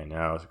 Okay,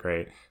 no, it's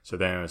great. So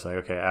then it was like,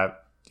 okay,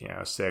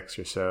 at 6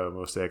 or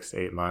so, 6 to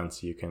 8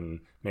 months, you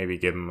can maybe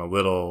give him a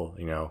little,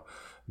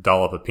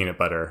 dollop of peanut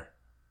butter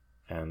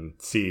and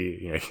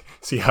see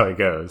how it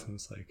goes. And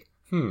it's like,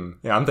 I'm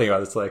thinking about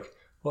it, it's like,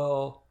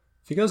 well,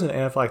 if he goes into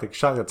anaphylactic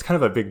shock, that's kind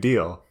of a big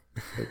deal.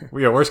 Like,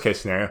 worst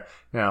case scenario.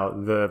 Now,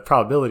 the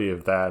probability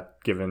of that,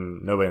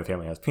 given nobody in the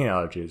family has peanut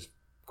allergies, is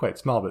quite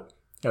small. But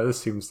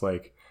this seems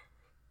like,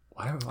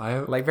 why am I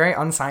like very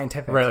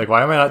unscientific, right? Like,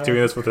 why am I not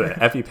doing this with an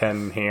EpiPen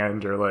in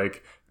hand, or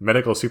like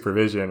medical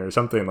supervision or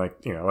something, like,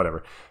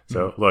 whatever.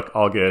 So look,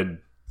 all good.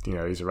 He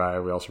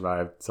survived. We all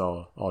survived. It's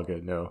all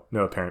good. No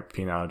apparent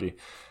peanut allergy.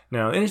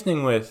 Now, the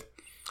interesting with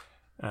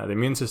the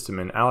immune system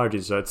and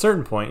allergies. So at a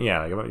certain point,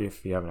 yeah, like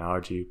if you have an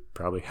allergy, you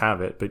probably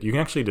have it, but you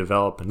can actually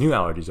develop new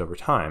allergies over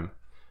time.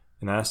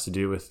 And that has to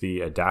do with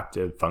the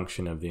adaptive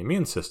function of the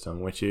immune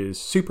system, which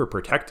is super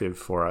protective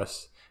for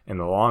us in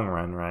the long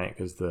run, right?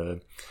 Because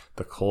the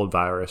cold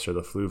virus or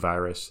the flu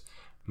virus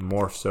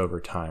morphs over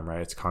time,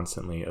 right? It's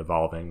constantly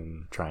evolving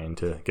and trying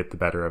to get the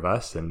better of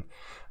us. And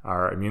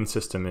our immune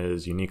system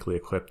is uniquely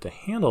equipped to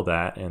handle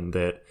that, and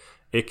that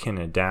it can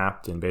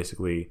adapt and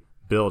basically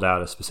build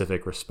out a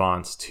specific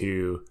response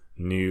to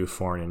new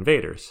foreign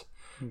invaders.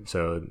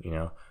 So,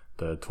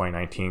 the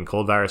 2019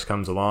 cold virus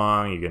comes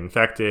along, you get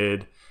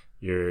infected,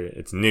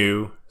 it's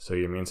new, so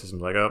your immune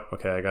system's like, oh,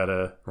 okay, I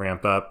gotta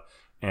ramp up,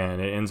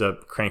 and it ends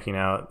up cranking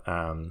out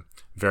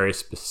very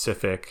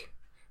specific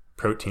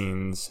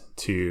proteins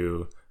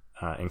to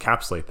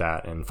encapsulate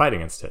that and fight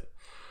against it.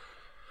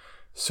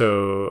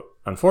 So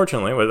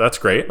unfortunately, well, that's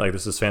great. Like,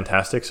 this is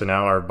fantastic. So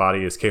now our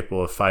body is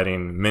capable of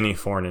fighting many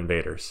foreign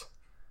invaders.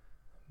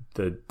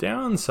 The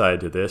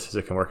downside to this is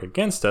it can work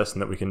against us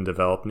and that we can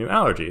develop new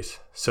allergies.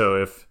 So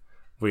if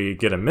we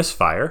get a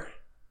misfire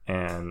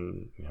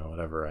and,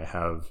 whatever, I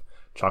have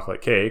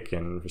chocolate cake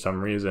and for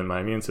some reason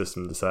my immune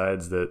system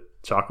decides that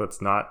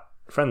chocolate's not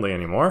friendly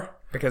anymore.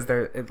 Because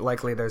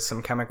there's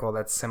some chemical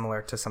that's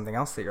similar to something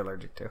else that you're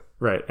allergic to.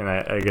 Right. And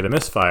I get a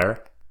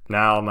misfire.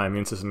 Now my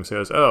immune system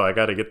says, oh, I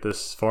got to get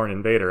this foreign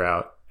invader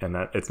out. And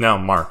that it's now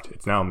marked.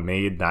 It's now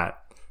made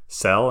that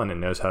cell and it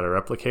knows how to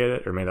replicate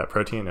it, or made that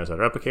protein, knows how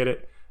to replicate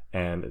it.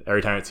 And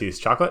every time it sees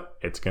chocolate,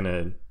 it's going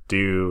to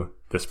do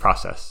this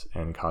process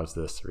and cause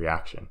this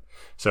reaction.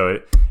 So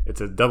it's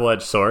a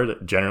double-edged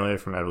sword. Generally,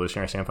 from an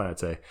evolutionary standpoint, I'd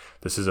say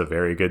this is a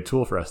very good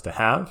tool for us to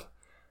have.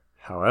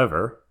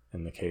 However,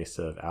 in the case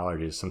of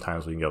allergies,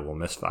 sometimes we can get a little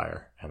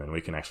misfire, and then we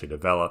can actually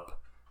develop,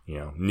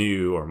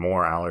 new or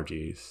more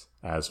allergies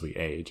as we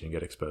age and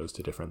get exposed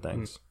to different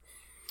things.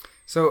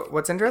 So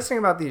what's interesting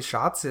about these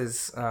shots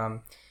is,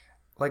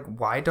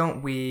 why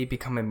don't we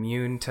become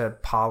immune to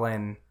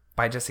pollen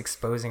by just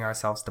exposing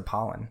ourselves to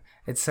pollen?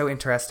 It's so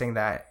interesting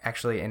that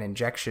actually an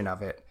injection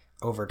of it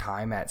over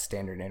time at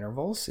standard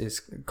intervals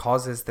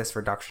causes this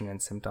reduction in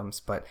symptoms,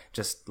 but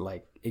just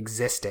like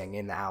existing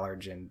in the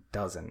allergen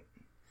doesn't.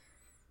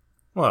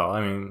 Well,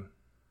 I mean,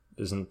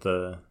 isn't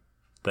the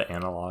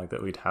analog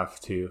that we'd have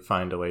to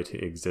find a way to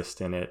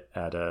exist in it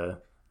at a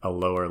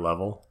lower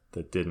level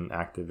that didn't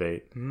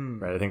activate,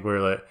 right? I think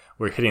we're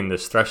hitting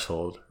this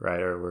threshold,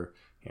 right? Or we're,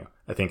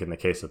 I think in the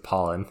case of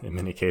pollen, in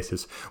many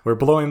cases, we're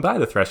blowing by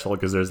the threshold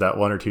because there's that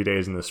 1 or 2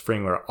 days in the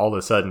spring where all of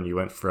a sudden you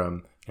went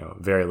from,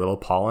 very little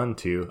pollen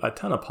to a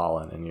ton of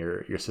pollen, and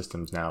your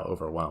system's now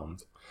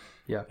overwhelmed.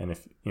 Yeah. And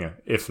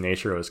if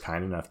nature was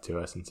kind enough to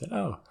us and said,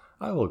 oh,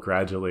 I will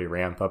gradually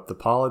ramp up the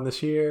pollen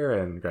this year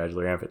and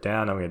gradually ramp it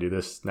down, I'm going to do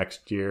this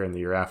next year and the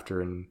year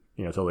after and,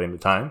 till the end of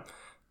time,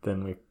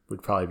 then we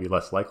would probably be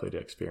less likely to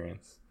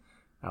experience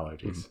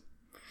allergies.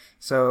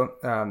 So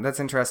that's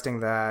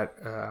interesting that,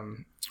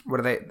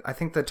 I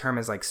think the term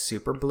is like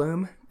super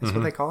bloom is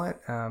what they call it.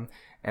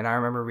 And I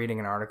remember reading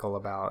an article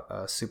about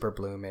a super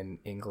bloom in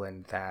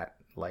England that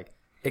like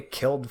it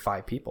killed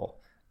 5 people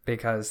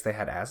because they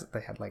had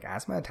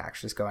asthma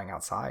attacks just going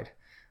outside,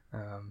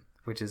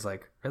 which is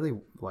like really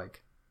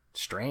like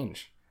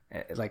strange,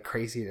 like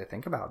crazy to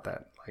think about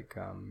that. Like,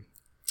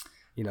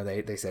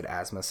 they said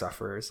asthma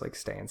sufferers like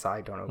stay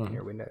inside, don't open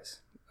your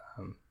windows.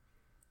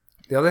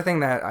 The other thing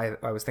that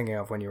I was thinking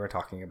of when you were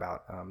talking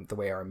about the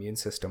way our immune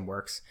system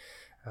works,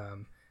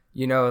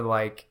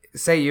 like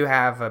say you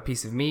have a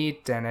piece of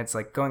meat and it's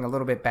like going a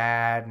little bit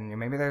bad and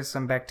maybe there's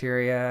some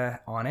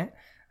bacteria on it.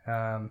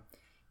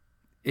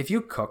 If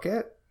you cook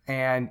it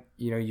and,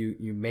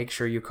 you make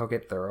sure you cook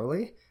it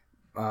thoroughly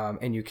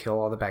and you kill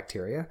all the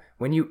bacteria,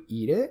 when you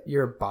eat it,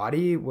 your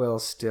body will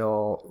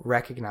still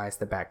recognize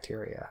the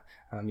bacteria.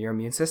 Your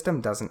immune system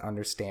doesn't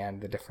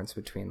understand the difference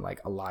between like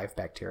alive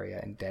bacteria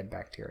and dead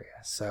bacteria.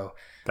 So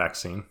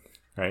vaccine,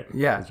 right?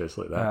 Yeah. Just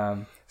like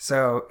that.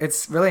 So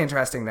it's really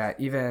interesting that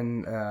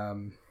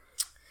even,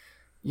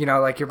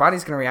 like your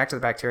body's going to react to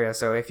the bacteria.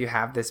 So if you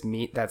have this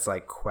meat that's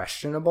like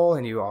questionable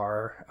and you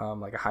are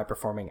like a high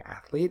performing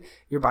athlete,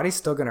 your body's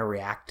still going to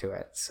react to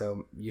it.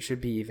 So you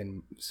should be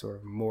even sort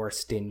of more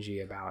stingy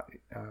about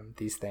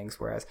these things.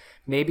 Whereas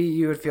maybe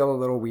you would feel a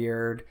little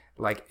weird,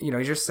 like,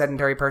 you're just a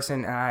sedentary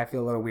person. I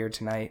feel a little weird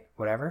tonight,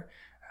 whatever.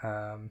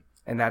 And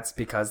that's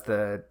because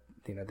the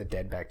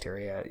dead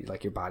bacteria,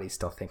 like your body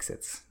still thinks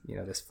it's,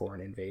 this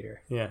foreign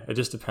invader. Yeah. It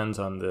just depends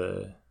on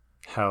the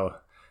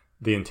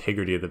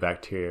integrity of the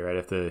bacteria, right?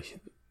 If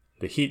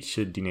the heat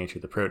should denature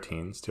the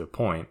proteins to a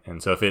point,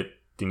 and so if it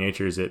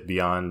denatures it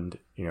beyond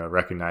a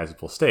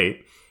recognizable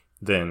state,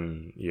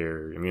 then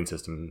your immune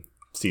system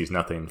sees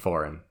nothing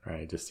foreign,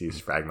 right? It just sees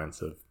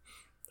fragments of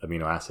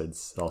amino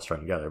acids all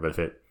strung together. But if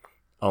it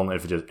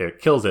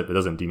kills it but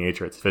doesn't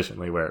denature it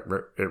sufficiently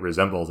where it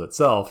resembles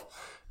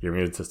itself, your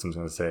immune system's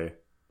going to say,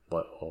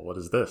 well, what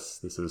is this?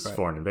 This is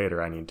foreign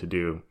invader. I need to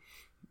do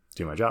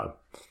my job.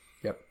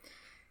 Yep.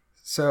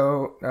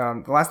 So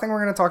the last thing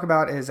we're going to talk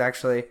about is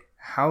actually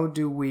how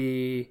do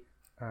we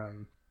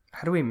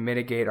how do we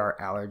mitigate our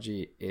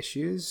allergy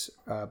issues,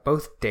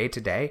 both day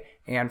to day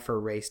and for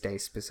race day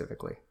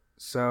specifically?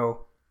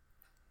 So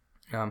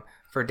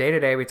for day to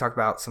day, we talk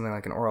about something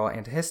like an oral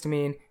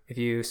antihistamine. If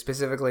you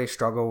specifically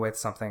struggle with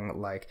something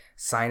like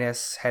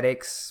sinus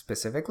headaches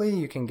specifically,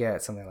 you can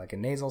get something like a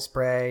nasal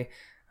spray.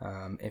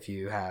 If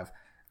you have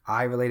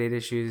eye-related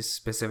issues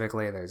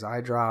specifically, there's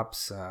eye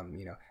drops.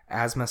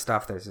 Asthma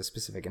stuff, there's a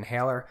specific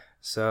inhaler.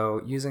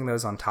 So using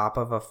those on top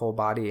of a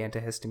full-body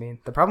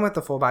antihistamine. The problem with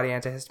the full-body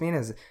antihistamine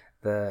is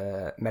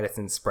the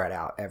medicine's spread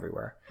out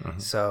everywhere. Mm-hmm.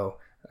 So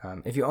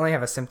if you only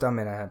have a symptom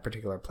in a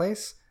particular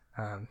place,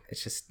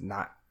 it's just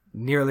not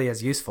nearly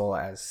as useful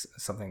as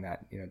something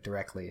that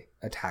directly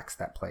attacks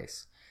that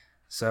place.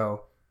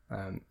 So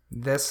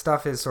this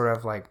stuff is sort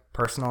of like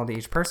personal to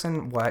each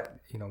person. What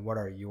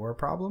are your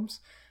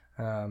problems?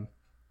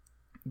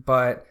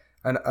 But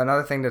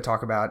another thing to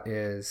talk about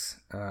is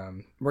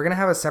we're gonna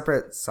have a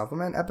separate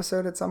supplement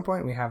episode at some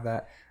point. We have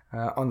that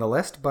on the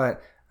list,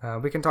 but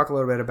we can talk a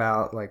little bit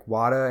about like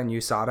WADA and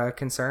USADA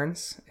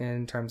concerns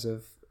in terms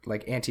of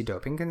like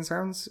anti-doping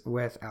concerns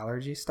with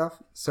allergy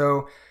stuff.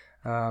 So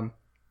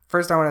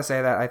first, I want to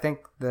say that I think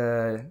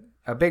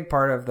a big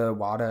part of the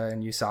WADA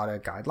and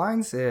USADA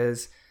guidelines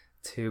is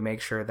to make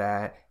sure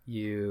that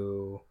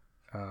you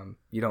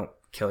don't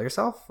kill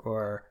yourself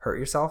or hurt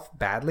yourself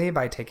badly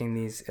by taking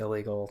these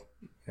illegal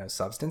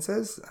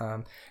substances.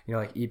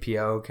 Like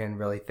EPO can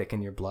really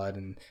thicken your blood,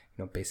 and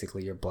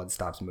basically your blood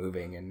stops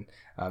moving, and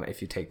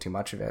if you take too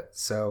much of it.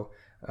 So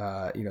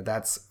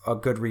that's a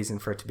good reason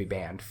for it to be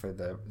banned, for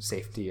the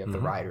safety of the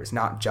riders,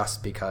 not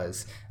just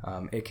because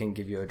it can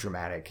give you a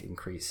dramatic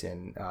increase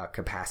in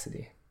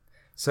capacity.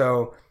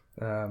 So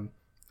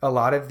a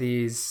lot of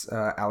these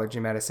allergy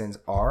medicines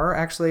are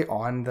actually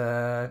on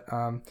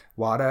the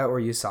WADA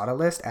or USADA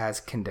list as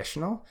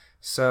conditional.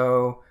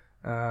 So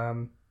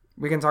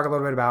we can talk a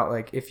little bit about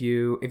like if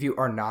you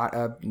are not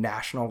a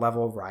national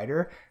level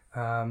rider,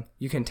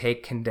 you can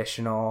take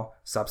conditional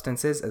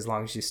substances as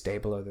long as you stay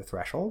below the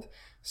threshold.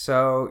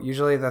 So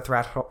usually the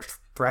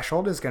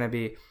threshold is going to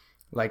be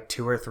like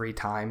 2 or 3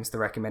 times the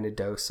recommended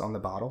dose on the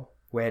bottle,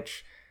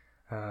 which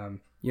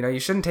you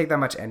shouldn't take that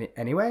much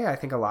anyway. I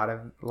think a lot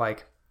of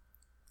like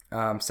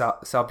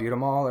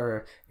salbutamol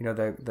or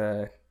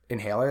the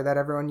inhaler that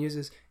everyone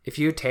uses, if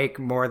you take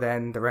more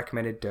than the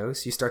recommended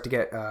dose, you start to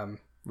get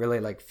really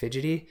like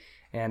fidgety,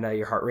 and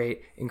your heart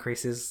rate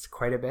increases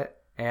quite a bit.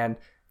 And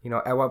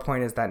at what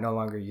point is that no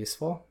longer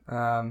useful?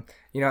 You're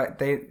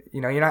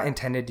not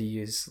intended to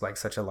use like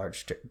such a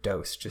large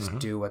dose. Just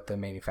do what the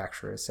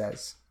manufacturer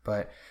says.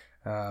 But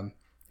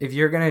if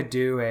you're gonna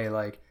do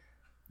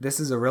this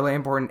is a really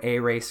important A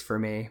race for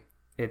me.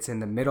 It's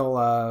in the middle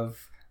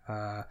of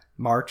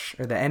March,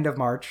 or the end of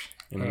March.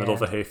 In the middle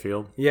of a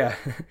hayfield. Yeah,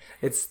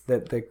 it's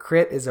the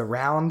crit is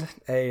around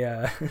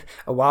a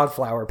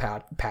wildflower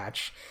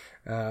patch.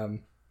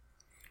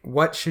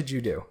 What should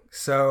you do?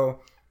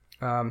 So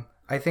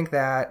I think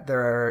that there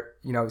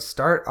are,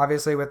 start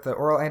obviously with the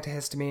oral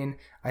antihistamine.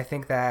 I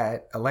think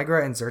that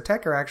Allegra and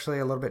Zyrtec are actually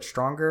a little bit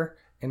stronger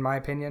in my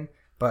opinion,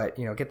 but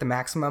get the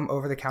maximum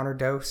over-the-counter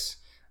dose.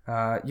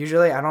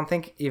 Usually I don't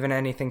think even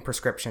anything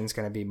prescription is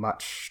going to be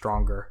much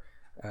stronger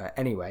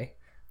anyway,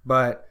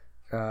 but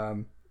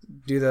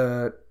do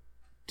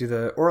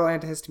the oral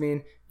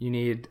antihistamine. You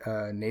need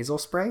a nasal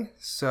spray,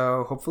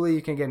 so hopefully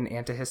you can get an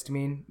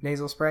antihistamine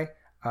nasal spray.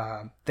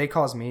 They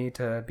cause me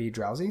to be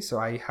drowsy, so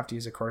I have to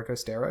use a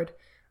corticosteroid,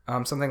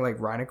 something like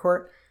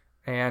Rhinocort.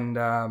 And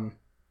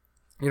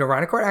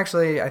Rhinocort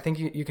actually, I think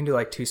you can do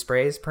like 2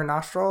 sprays per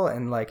nostril,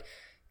 and like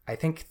I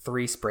think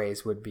 3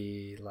 sprays would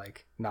be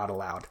like not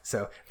allowed.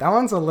 So that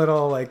one's a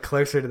little like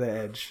closer to the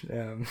edge.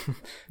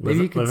 Maybe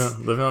you could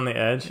living on the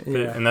edge,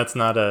 yeah. And that's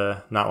not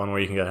one where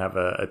you can have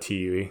a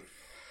TUE.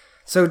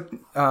 So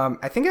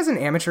I think as an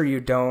amateur you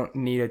don't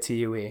need a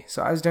TUE.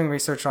 So I was doing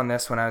research on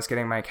this when I was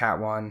getting my Cat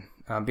 1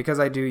 because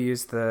I do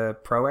use the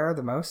Pro Air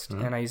the most,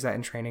 and I use that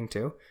in training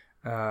too.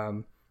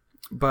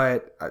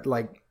 But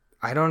like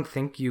I don't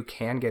think you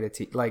can get a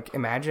TUE. Like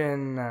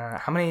imagine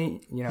how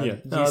many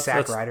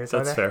USAC riders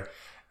are there? That's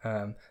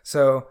fair.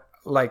 So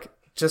like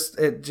just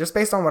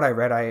based on what I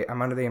read,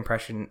 I'm under the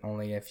impression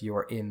only if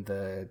you're in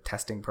the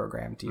testing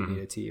program do you need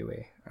a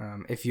TUE.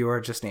 If you are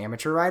just an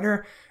amateur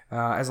rider,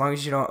 as long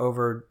as you don't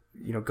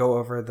go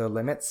over the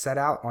limits set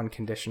out on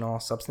conditional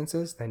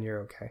substances, then you're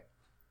okay.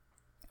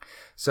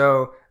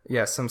 So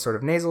some sort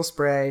of nasal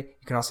spray.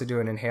 You can also do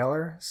an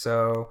inhaler.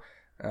 So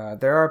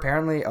there are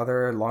apparently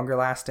other longer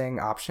lasting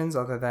options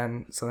other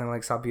than something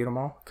like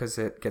salbutamol, because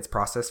it gets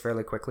processed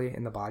fairly quickly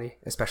in the body,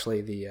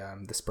 especially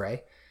the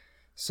spray.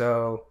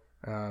 So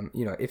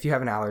if you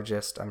have an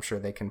allergist, I'm sure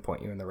they can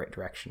point you in the right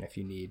direction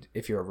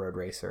if you're a road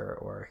racer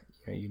or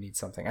you need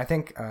something. I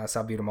think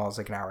salbutamol is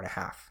like an hour and a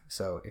half.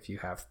 So if you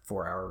have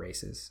 4-hour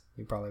races,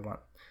 you probably want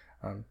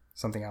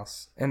something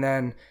else. And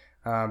then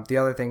the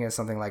other thing is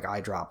something like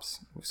eye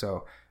drops.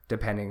 So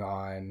depending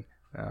on,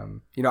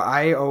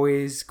 I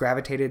always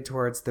gravitated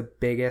towards the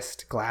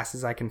biggest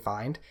glasses I can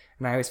find,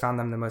 and I always found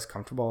them the most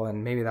comfortable.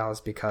 And maybe that was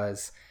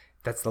because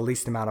that's the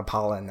least amount of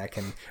pollen that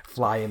can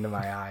fly into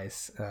my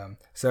eyes.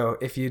 So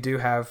if you do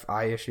have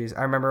eye issues,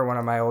 I remember one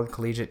of my old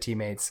collegiate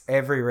teammates,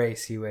 every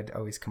race he would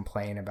always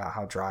complain about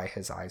how dry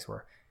his eyes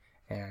were.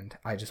 And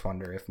I just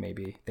wonder if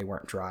maybe they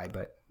weren't dry,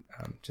 but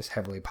just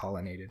heavily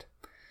pollinated.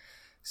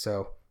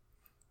 So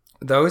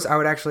those, I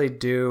would actually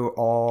do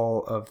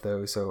all of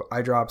those. So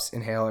eye drops,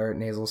 inhaler,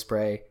 nasal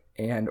spray,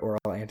 and oral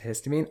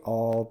antihistamine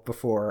all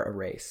before a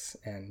race.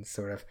 And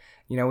sort of,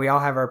 we all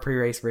have our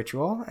pre-race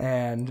ritual,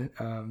 and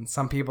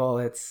some people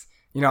it's,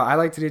 I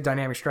like to do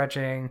dynamic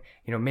stretching,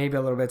 maybe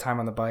a little bit of time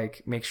on the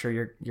bike, make sure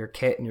your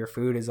kit and your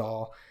food is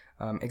all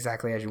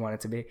exactly as you want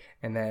it to be.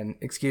 And then,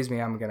 excuse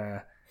me, I'm going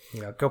to,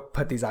 go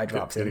put these eye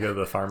drops in. Go to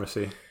the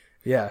pharmacy.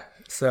 Yeah.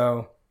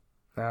 So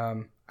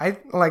I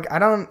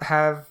don't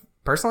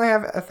personally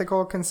have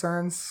ethical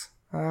concerns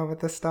with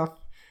this stuff.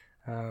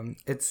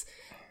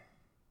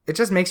 It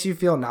just makes you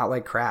feel not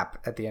like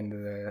crap at the end of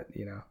the,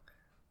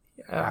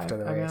 after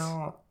the race.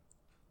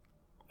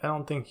 I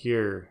don't think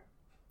you're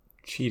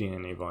cheating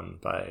anyone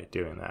by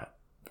doing that.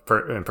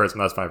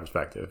 That's my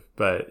perspective.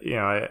 But,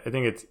 I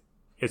think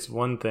it's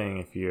one thing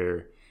if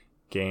you're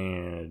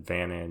gaining an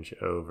advantage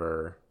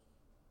over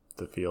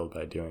the field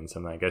by doing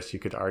something. I guess you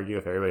could argue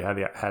if everybody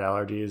had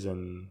allergies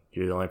and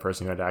you're the only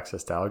person who had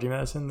access to allergy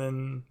medicine,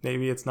 then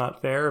maybe it's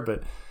not fair,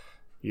 but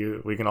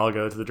we can all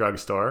go to the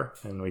drugstore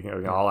and we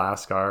can all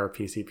ask our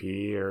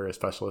PCP or a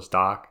specialist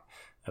doc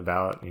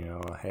about,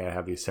 hey, I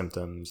have these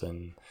symptoms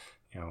and,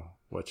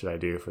 what should I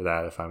do for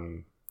that if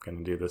I'm going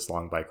to do this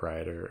long bike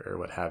ride or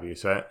what have you.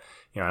 So,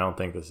 I don't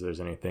think there's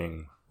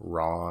anything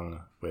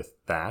wrong with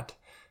that.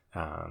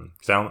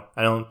 Because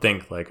I don't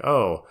think like,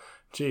 oh,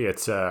 gee,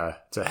 it's a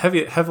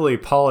heavily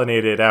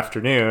pollinated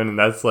afternoon, and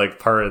that's like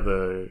part of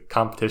the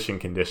competition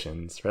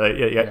conditions, right?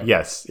 Yeah.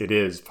 Yes, it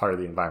is part of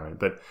the environment,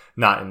 but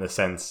not in the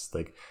sense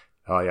like,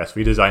 oh yes,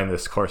 we designed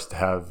this course to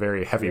have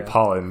very heavy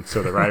pollen,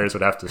 so the riders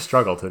would have to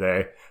struggle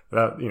today.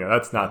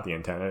 That's not the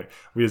intent.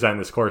 We designed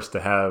this course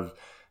to have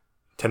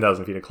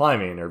 10,000 feet of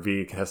climbing or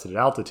be contested at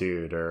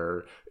altitude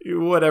or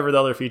whatever the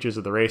other features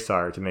of the race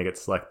are to make it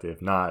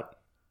selective, not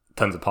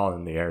tons of pollen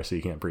in the air so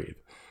you can't breathe.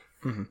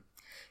 Mm-hmm.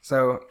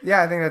 So,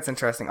 yeah, I think that's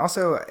interesting.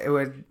 Also, it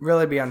would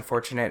really be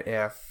unfortunate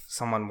if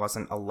someone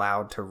wasn't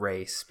allowed to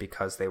race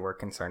because they were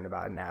concerned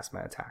about an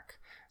asthma attack,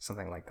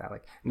 something like that.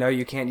 Like, no,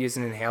 you can't use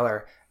an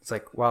inhaler. It's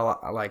like, well,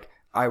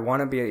 I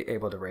want to be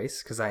able to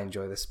race because I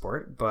enjoy the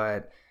sport,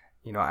 but,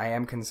 I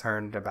am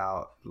concerned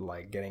about,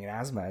 getting an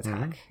asthma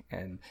attack.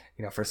 Mm-hmm.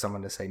 And, for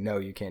someone to say, no,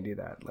 you can't do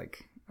that,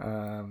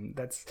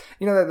 that's,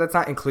 that's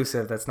not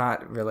inclusive. That's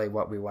not really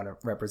what we want to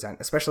represent,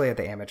 especially at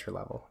the amateur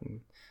level. And,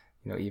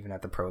 even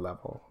at the pro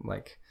level,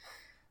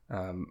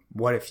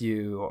 what if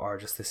you are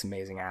just this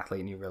amazing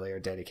athlete and you really are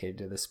dedicated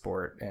to the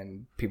sport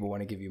and people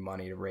want to give you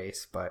money to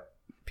race, but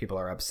people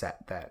are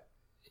upset that,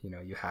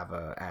 you have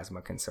a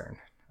asthma concern.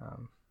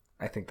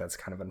 I think that's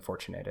kind of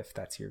unfortunate if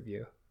that's your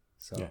view.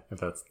 So yeah, if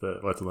that's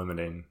what's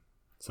limiting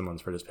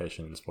someone's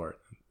participation in sport.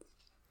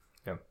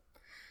 Yeah.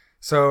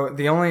 So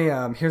the only,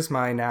 here's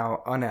my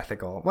now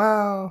unethical.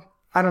 Well,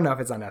 I don't know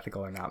if it's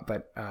unethical or not,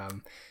 but,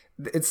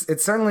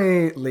 it's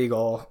certainly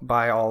legal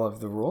by all of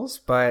the rules,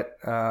 but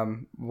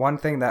one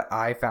thing that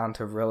I found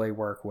to really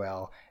work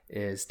well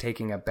is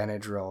taking a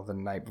Benadryl the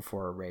night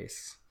before a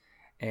race.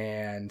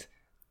 And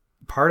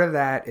part of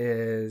that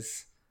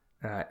is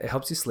it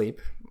helps you sleep.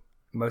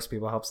 Most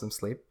people helps them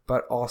sleep,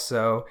 but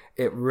also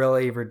it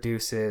really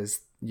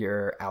reduces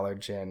your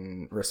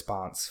allergen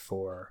response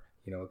for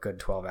a good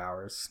 12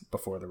 hours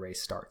before the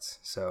race starts.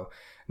 So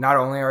not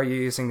only are you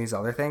using these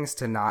other things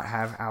to not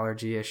have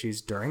allergy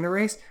issues during the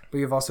race, but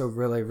you've also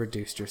really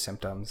reduced your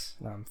symptoms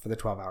for the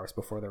 12 hours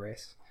before the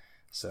race.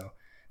 So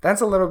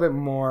that's a little bit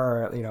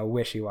more,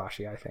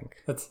 wishy-washy, I think.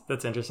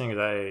 That's interesting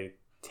because I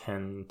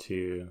tend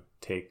to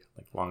take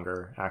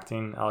longer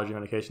acting allergy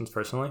medications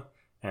personally,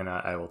 and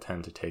I will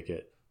tend to take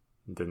it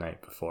the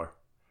night before.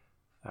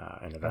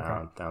 And if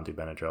I don't do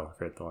Benadryl, I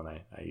forget the one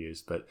I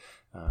use, but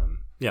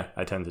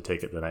I tend to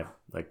take it the night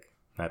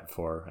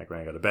before, when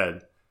I go to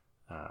bed,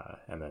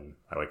 and then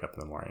I wake up in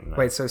the morning.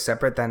 Wait, so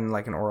separate than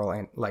an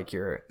oral,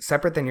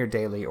 separate than your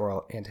daily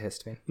oral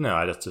antihistamine? No,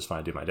 I just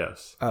want to do my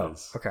dose. Oh,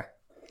 okay.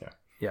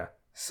 Yeah.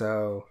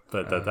 So,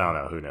 but I don't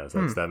know. Who knows?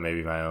 That may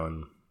be my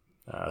own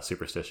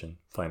superstition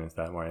playing into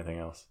that more than anything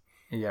else.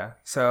 Yeah.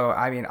 So,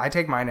 I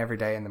take mine every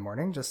day in the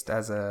morning just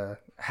as a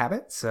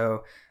habit.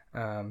 So.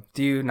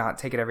 Do you not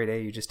take it every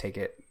day? You just take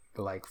it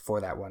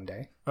for that one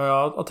day?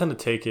 I'll tend to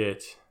take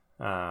it,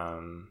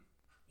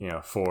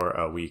 for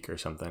a week or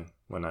something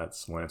when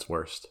it's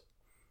worst.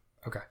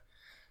 Okay.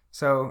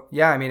 So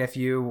yeah, if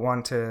you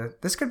want to,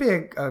 this could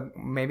be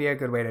maybe a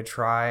good way to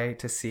try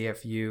to see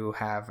if you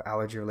have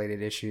allergy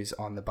related issues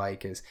on the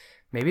bike is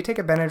maybe take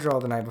a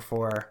Benadryl the night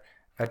before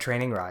a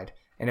training ride.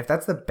 And if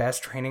that's the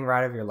best training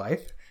ride of your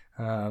life,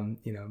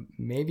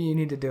 maybe you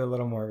need to do a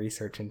little more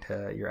research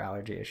into your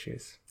allergy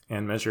issues.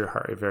 And measure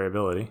heart rate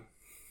variability.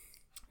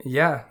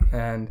 Yeah.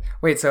 And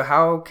wait, so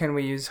how can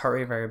we use heart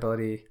rate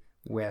variability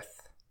with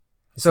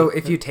So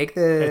if you take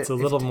the... It's a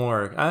little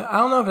more... I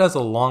don't know if it has a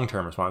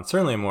long-term response.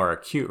 Certainly a more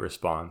acute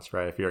response,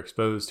 right? If you're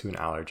exposed to an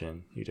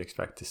allergen, you'd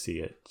expect to see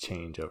it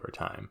change over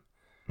time.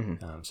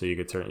 Mm-hmm. So you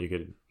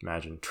could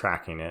imagine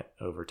tracking it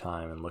over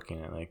time and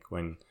looking at like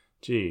when,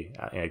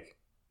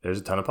 there's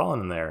a ton of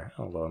pollen in there.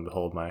 Oh, lo and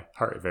behold, my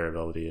heart rate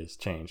variability has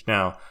changed.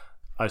 Now,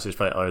 obviously, there's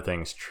probably other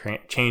things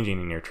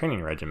changing in your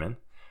training regimen,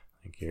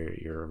 like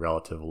your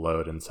relative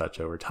load and such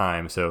over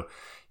time. So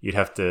you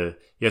have to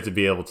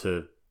be able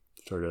to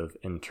sort of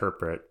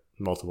interpret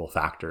multiple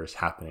factors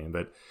happening.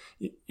 But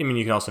I mean,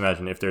 you can also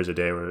imagine if there's a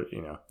day where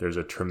there's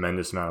a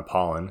tremendous amount of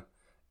pollen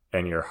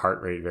and your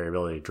heart rate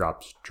variability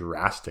drops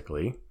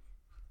drastically,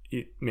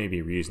 it may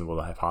be reasonable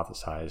to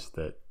hypothesize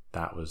that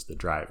that was the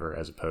driver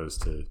as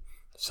opposed to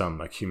some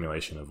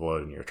accumulation of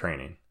load in your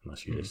training,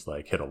 unless you just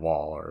like hit a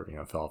wall or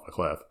fell off a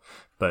cliff.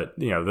 But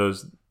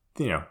it's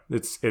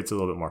a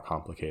little bit more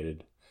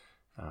complicated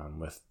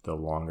with the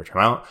longer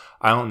term.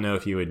 I don't know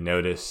if you would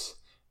notice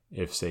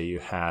if, say, you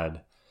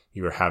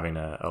were having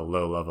a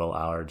low level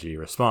allergy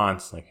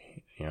response, like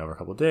over a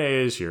couple of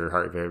days, your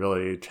heart rate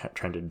variability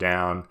trended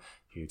down.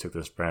 You took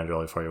this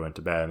Benadryl before you went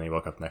to bed, and then you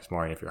woke up the next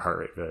morning. If your heart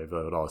rate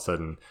variability would all of a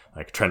sudden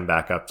like trend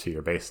back up to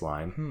your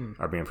baseline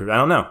or be improved, I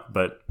don't know,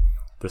 but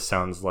this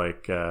sounds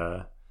like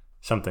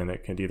something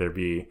that could either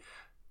be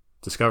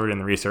discovered in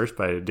the research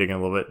by digging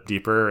a little bit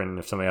deeper, and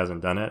if somebody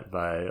hasn't done it,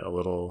 by a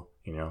little,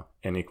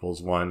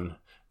 N=1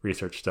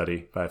 research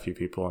study by a few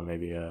people, and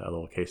maybe a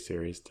little case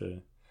series to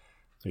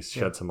at least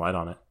shed some light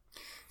on it.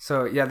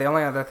 So yeah, the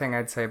only other thing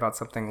I'd say about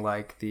something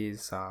like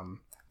these,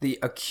 the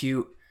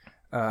acute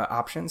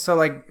options. So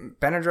like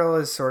Benadryl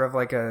is sort of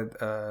like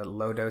a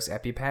low dose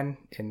EpiPen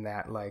in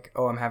that like,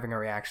 oh, I'm having a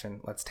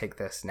reaction, let's take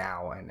this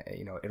now, and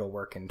it'll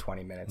work in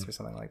 20 minutes or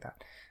something like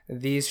that.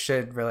 These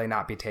should really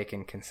not be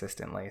taken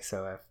consistently.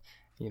 So if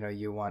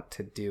you want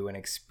to do an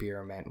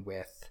experiment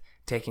with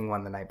taking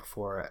one the night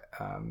before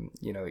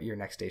your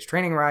next day's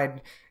training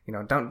ride,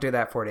 don't do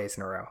that 4 days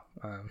in a row.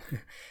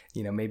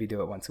 Maybe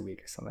do it once a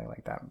week or something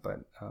like that.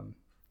 But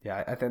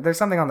I think there's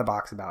something on the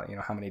box about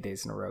how many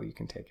days in a row you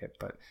can take it,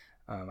 but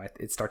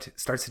it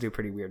starts to do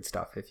pretty weird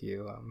stuff if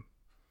you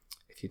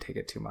take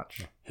it too much.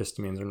 Yeah.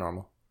 Histamines are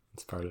normal.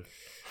 It's part of...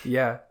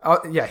 Yeah.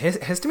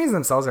 Histamines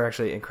themselves are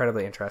actually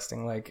incredibly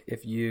interesting. Like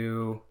if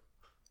you...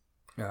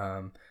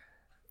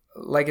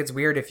 it's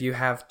weird if you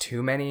have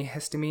too many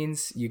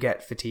histamines, you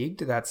get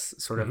fatigued.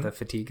 That's sort of the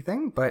fatigue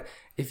thing. But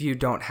if you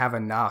don't have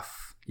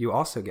enough, you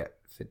also get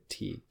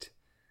fatigued.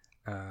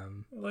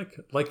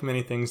 Like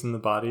many things in the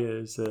body,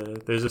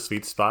 there's a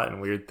sweet spot,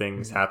 and weird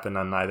things happen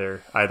on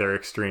either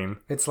extreme.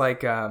 It's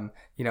like the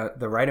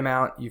right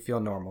amount, you feel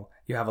normal.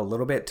 You have a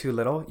little bit too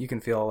little, you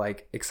can feel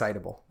like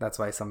excitable. That's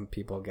why some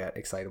people get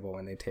excitable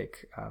when they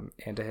take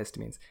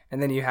antihistamines.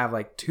 And then you have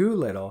like too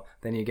little,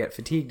 then you get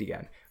fatigued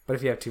again. But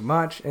if you have too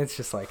much, it's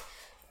just like,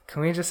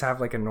 can we just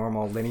have like a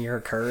normal linear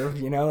curve?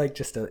 Like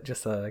just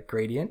a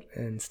gradient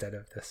instead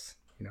of this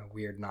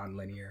weird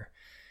non-linear,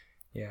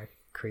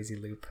 crazy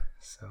loop.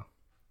 So.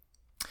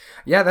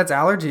 Yeah, that's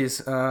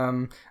allergies.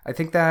 I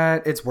think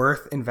that it's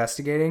worth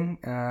investigating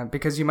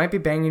because you might be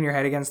banging your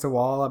head against the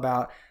wall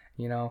about,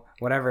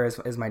 whatever.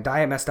 Is my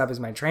diet messed up? Is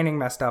my training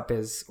messed up?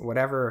 Is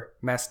whatever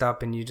messed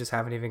up? And you just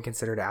haven't even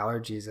considered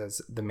allergies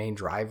as the main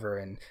driver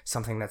and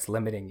something that's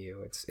limiting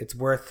you. It's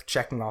worth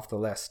checking off the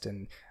list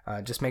and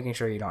just making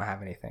sure you don't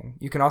have anything.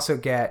 You can also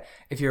get,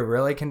 if you're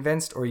really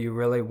convinced or you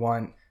really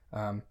want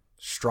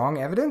strong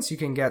evidence, you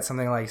can get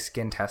something like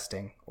skin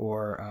testing,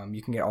 or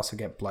you can also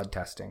get blood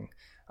testing.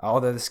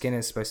 Although the skin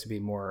is supposed to be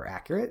more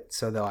accurate,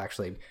 so they'll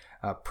actually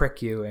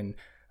prick you and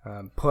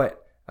put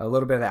a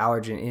little bit of the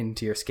allergen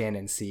into your skin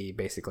and see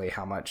basically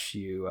how much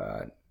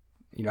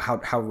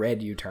how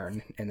red you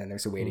turn, and then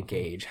there's a way to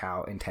gauge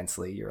how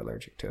intensely you're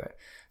allergic to it.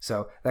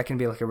 So that can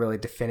be like a really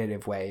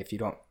definitive way if you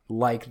don't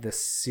like the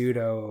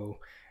pseudo,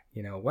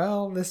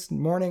 this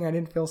morning I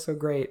didn't feel so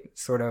great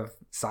sort of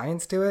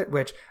science to it,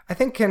 which I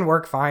think can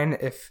work fine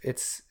if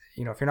it's,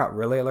 if you're not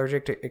really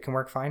allergic to it, it can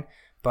work fine.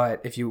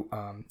 But if you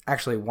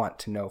actually want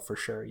to know for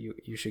sure,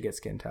 you should get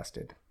skin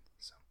tested.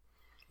 So.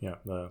 Yeah,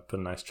 put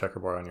a nice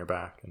checkerboard on your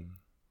back and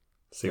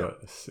see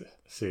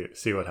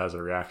what has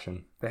a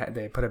reaction.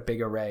 They put a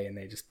big array and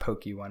they just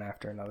poke you one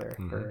after another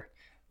for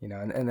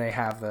and they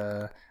have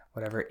the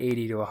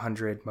 80 to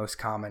 100 most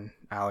common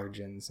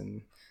allergens,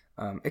 and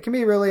it can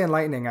be really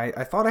enlightening.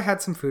 I thought I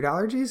had some food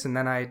allergies, and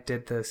then I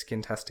did the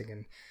skin testing,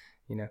 and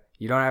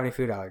you don't have any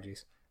food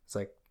allergies. It's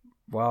like,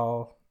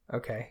 well,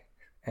 okay,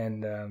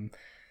 and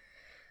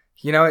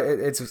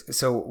it's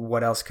so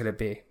what else could it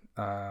be?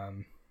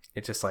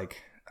 It just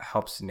like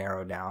helps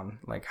narrow down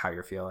like how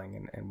you're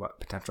feeling and what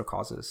potential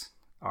causes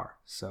are.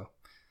 So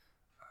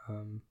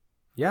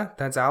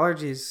that's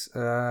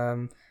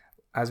allergies.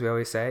 As we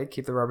always say,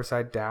 keep the rubber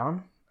side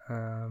down.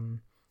 And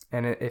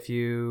if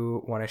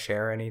you want to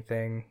share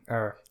anything,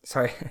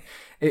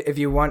 if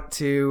you want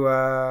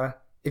to,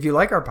 if you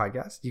like our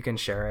podcast, you can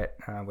share it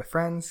with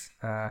friends,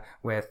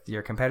 with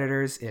your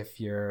competitors,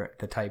 if you're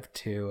the type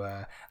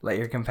to let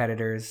your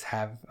competitors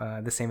have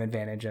the same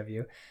advantage of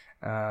you.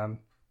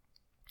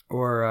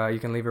 or you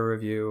can leave a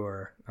review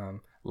or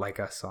like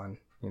us on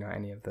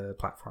any of the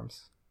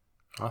platforms.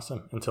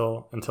 Awesome.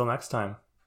 Until next time.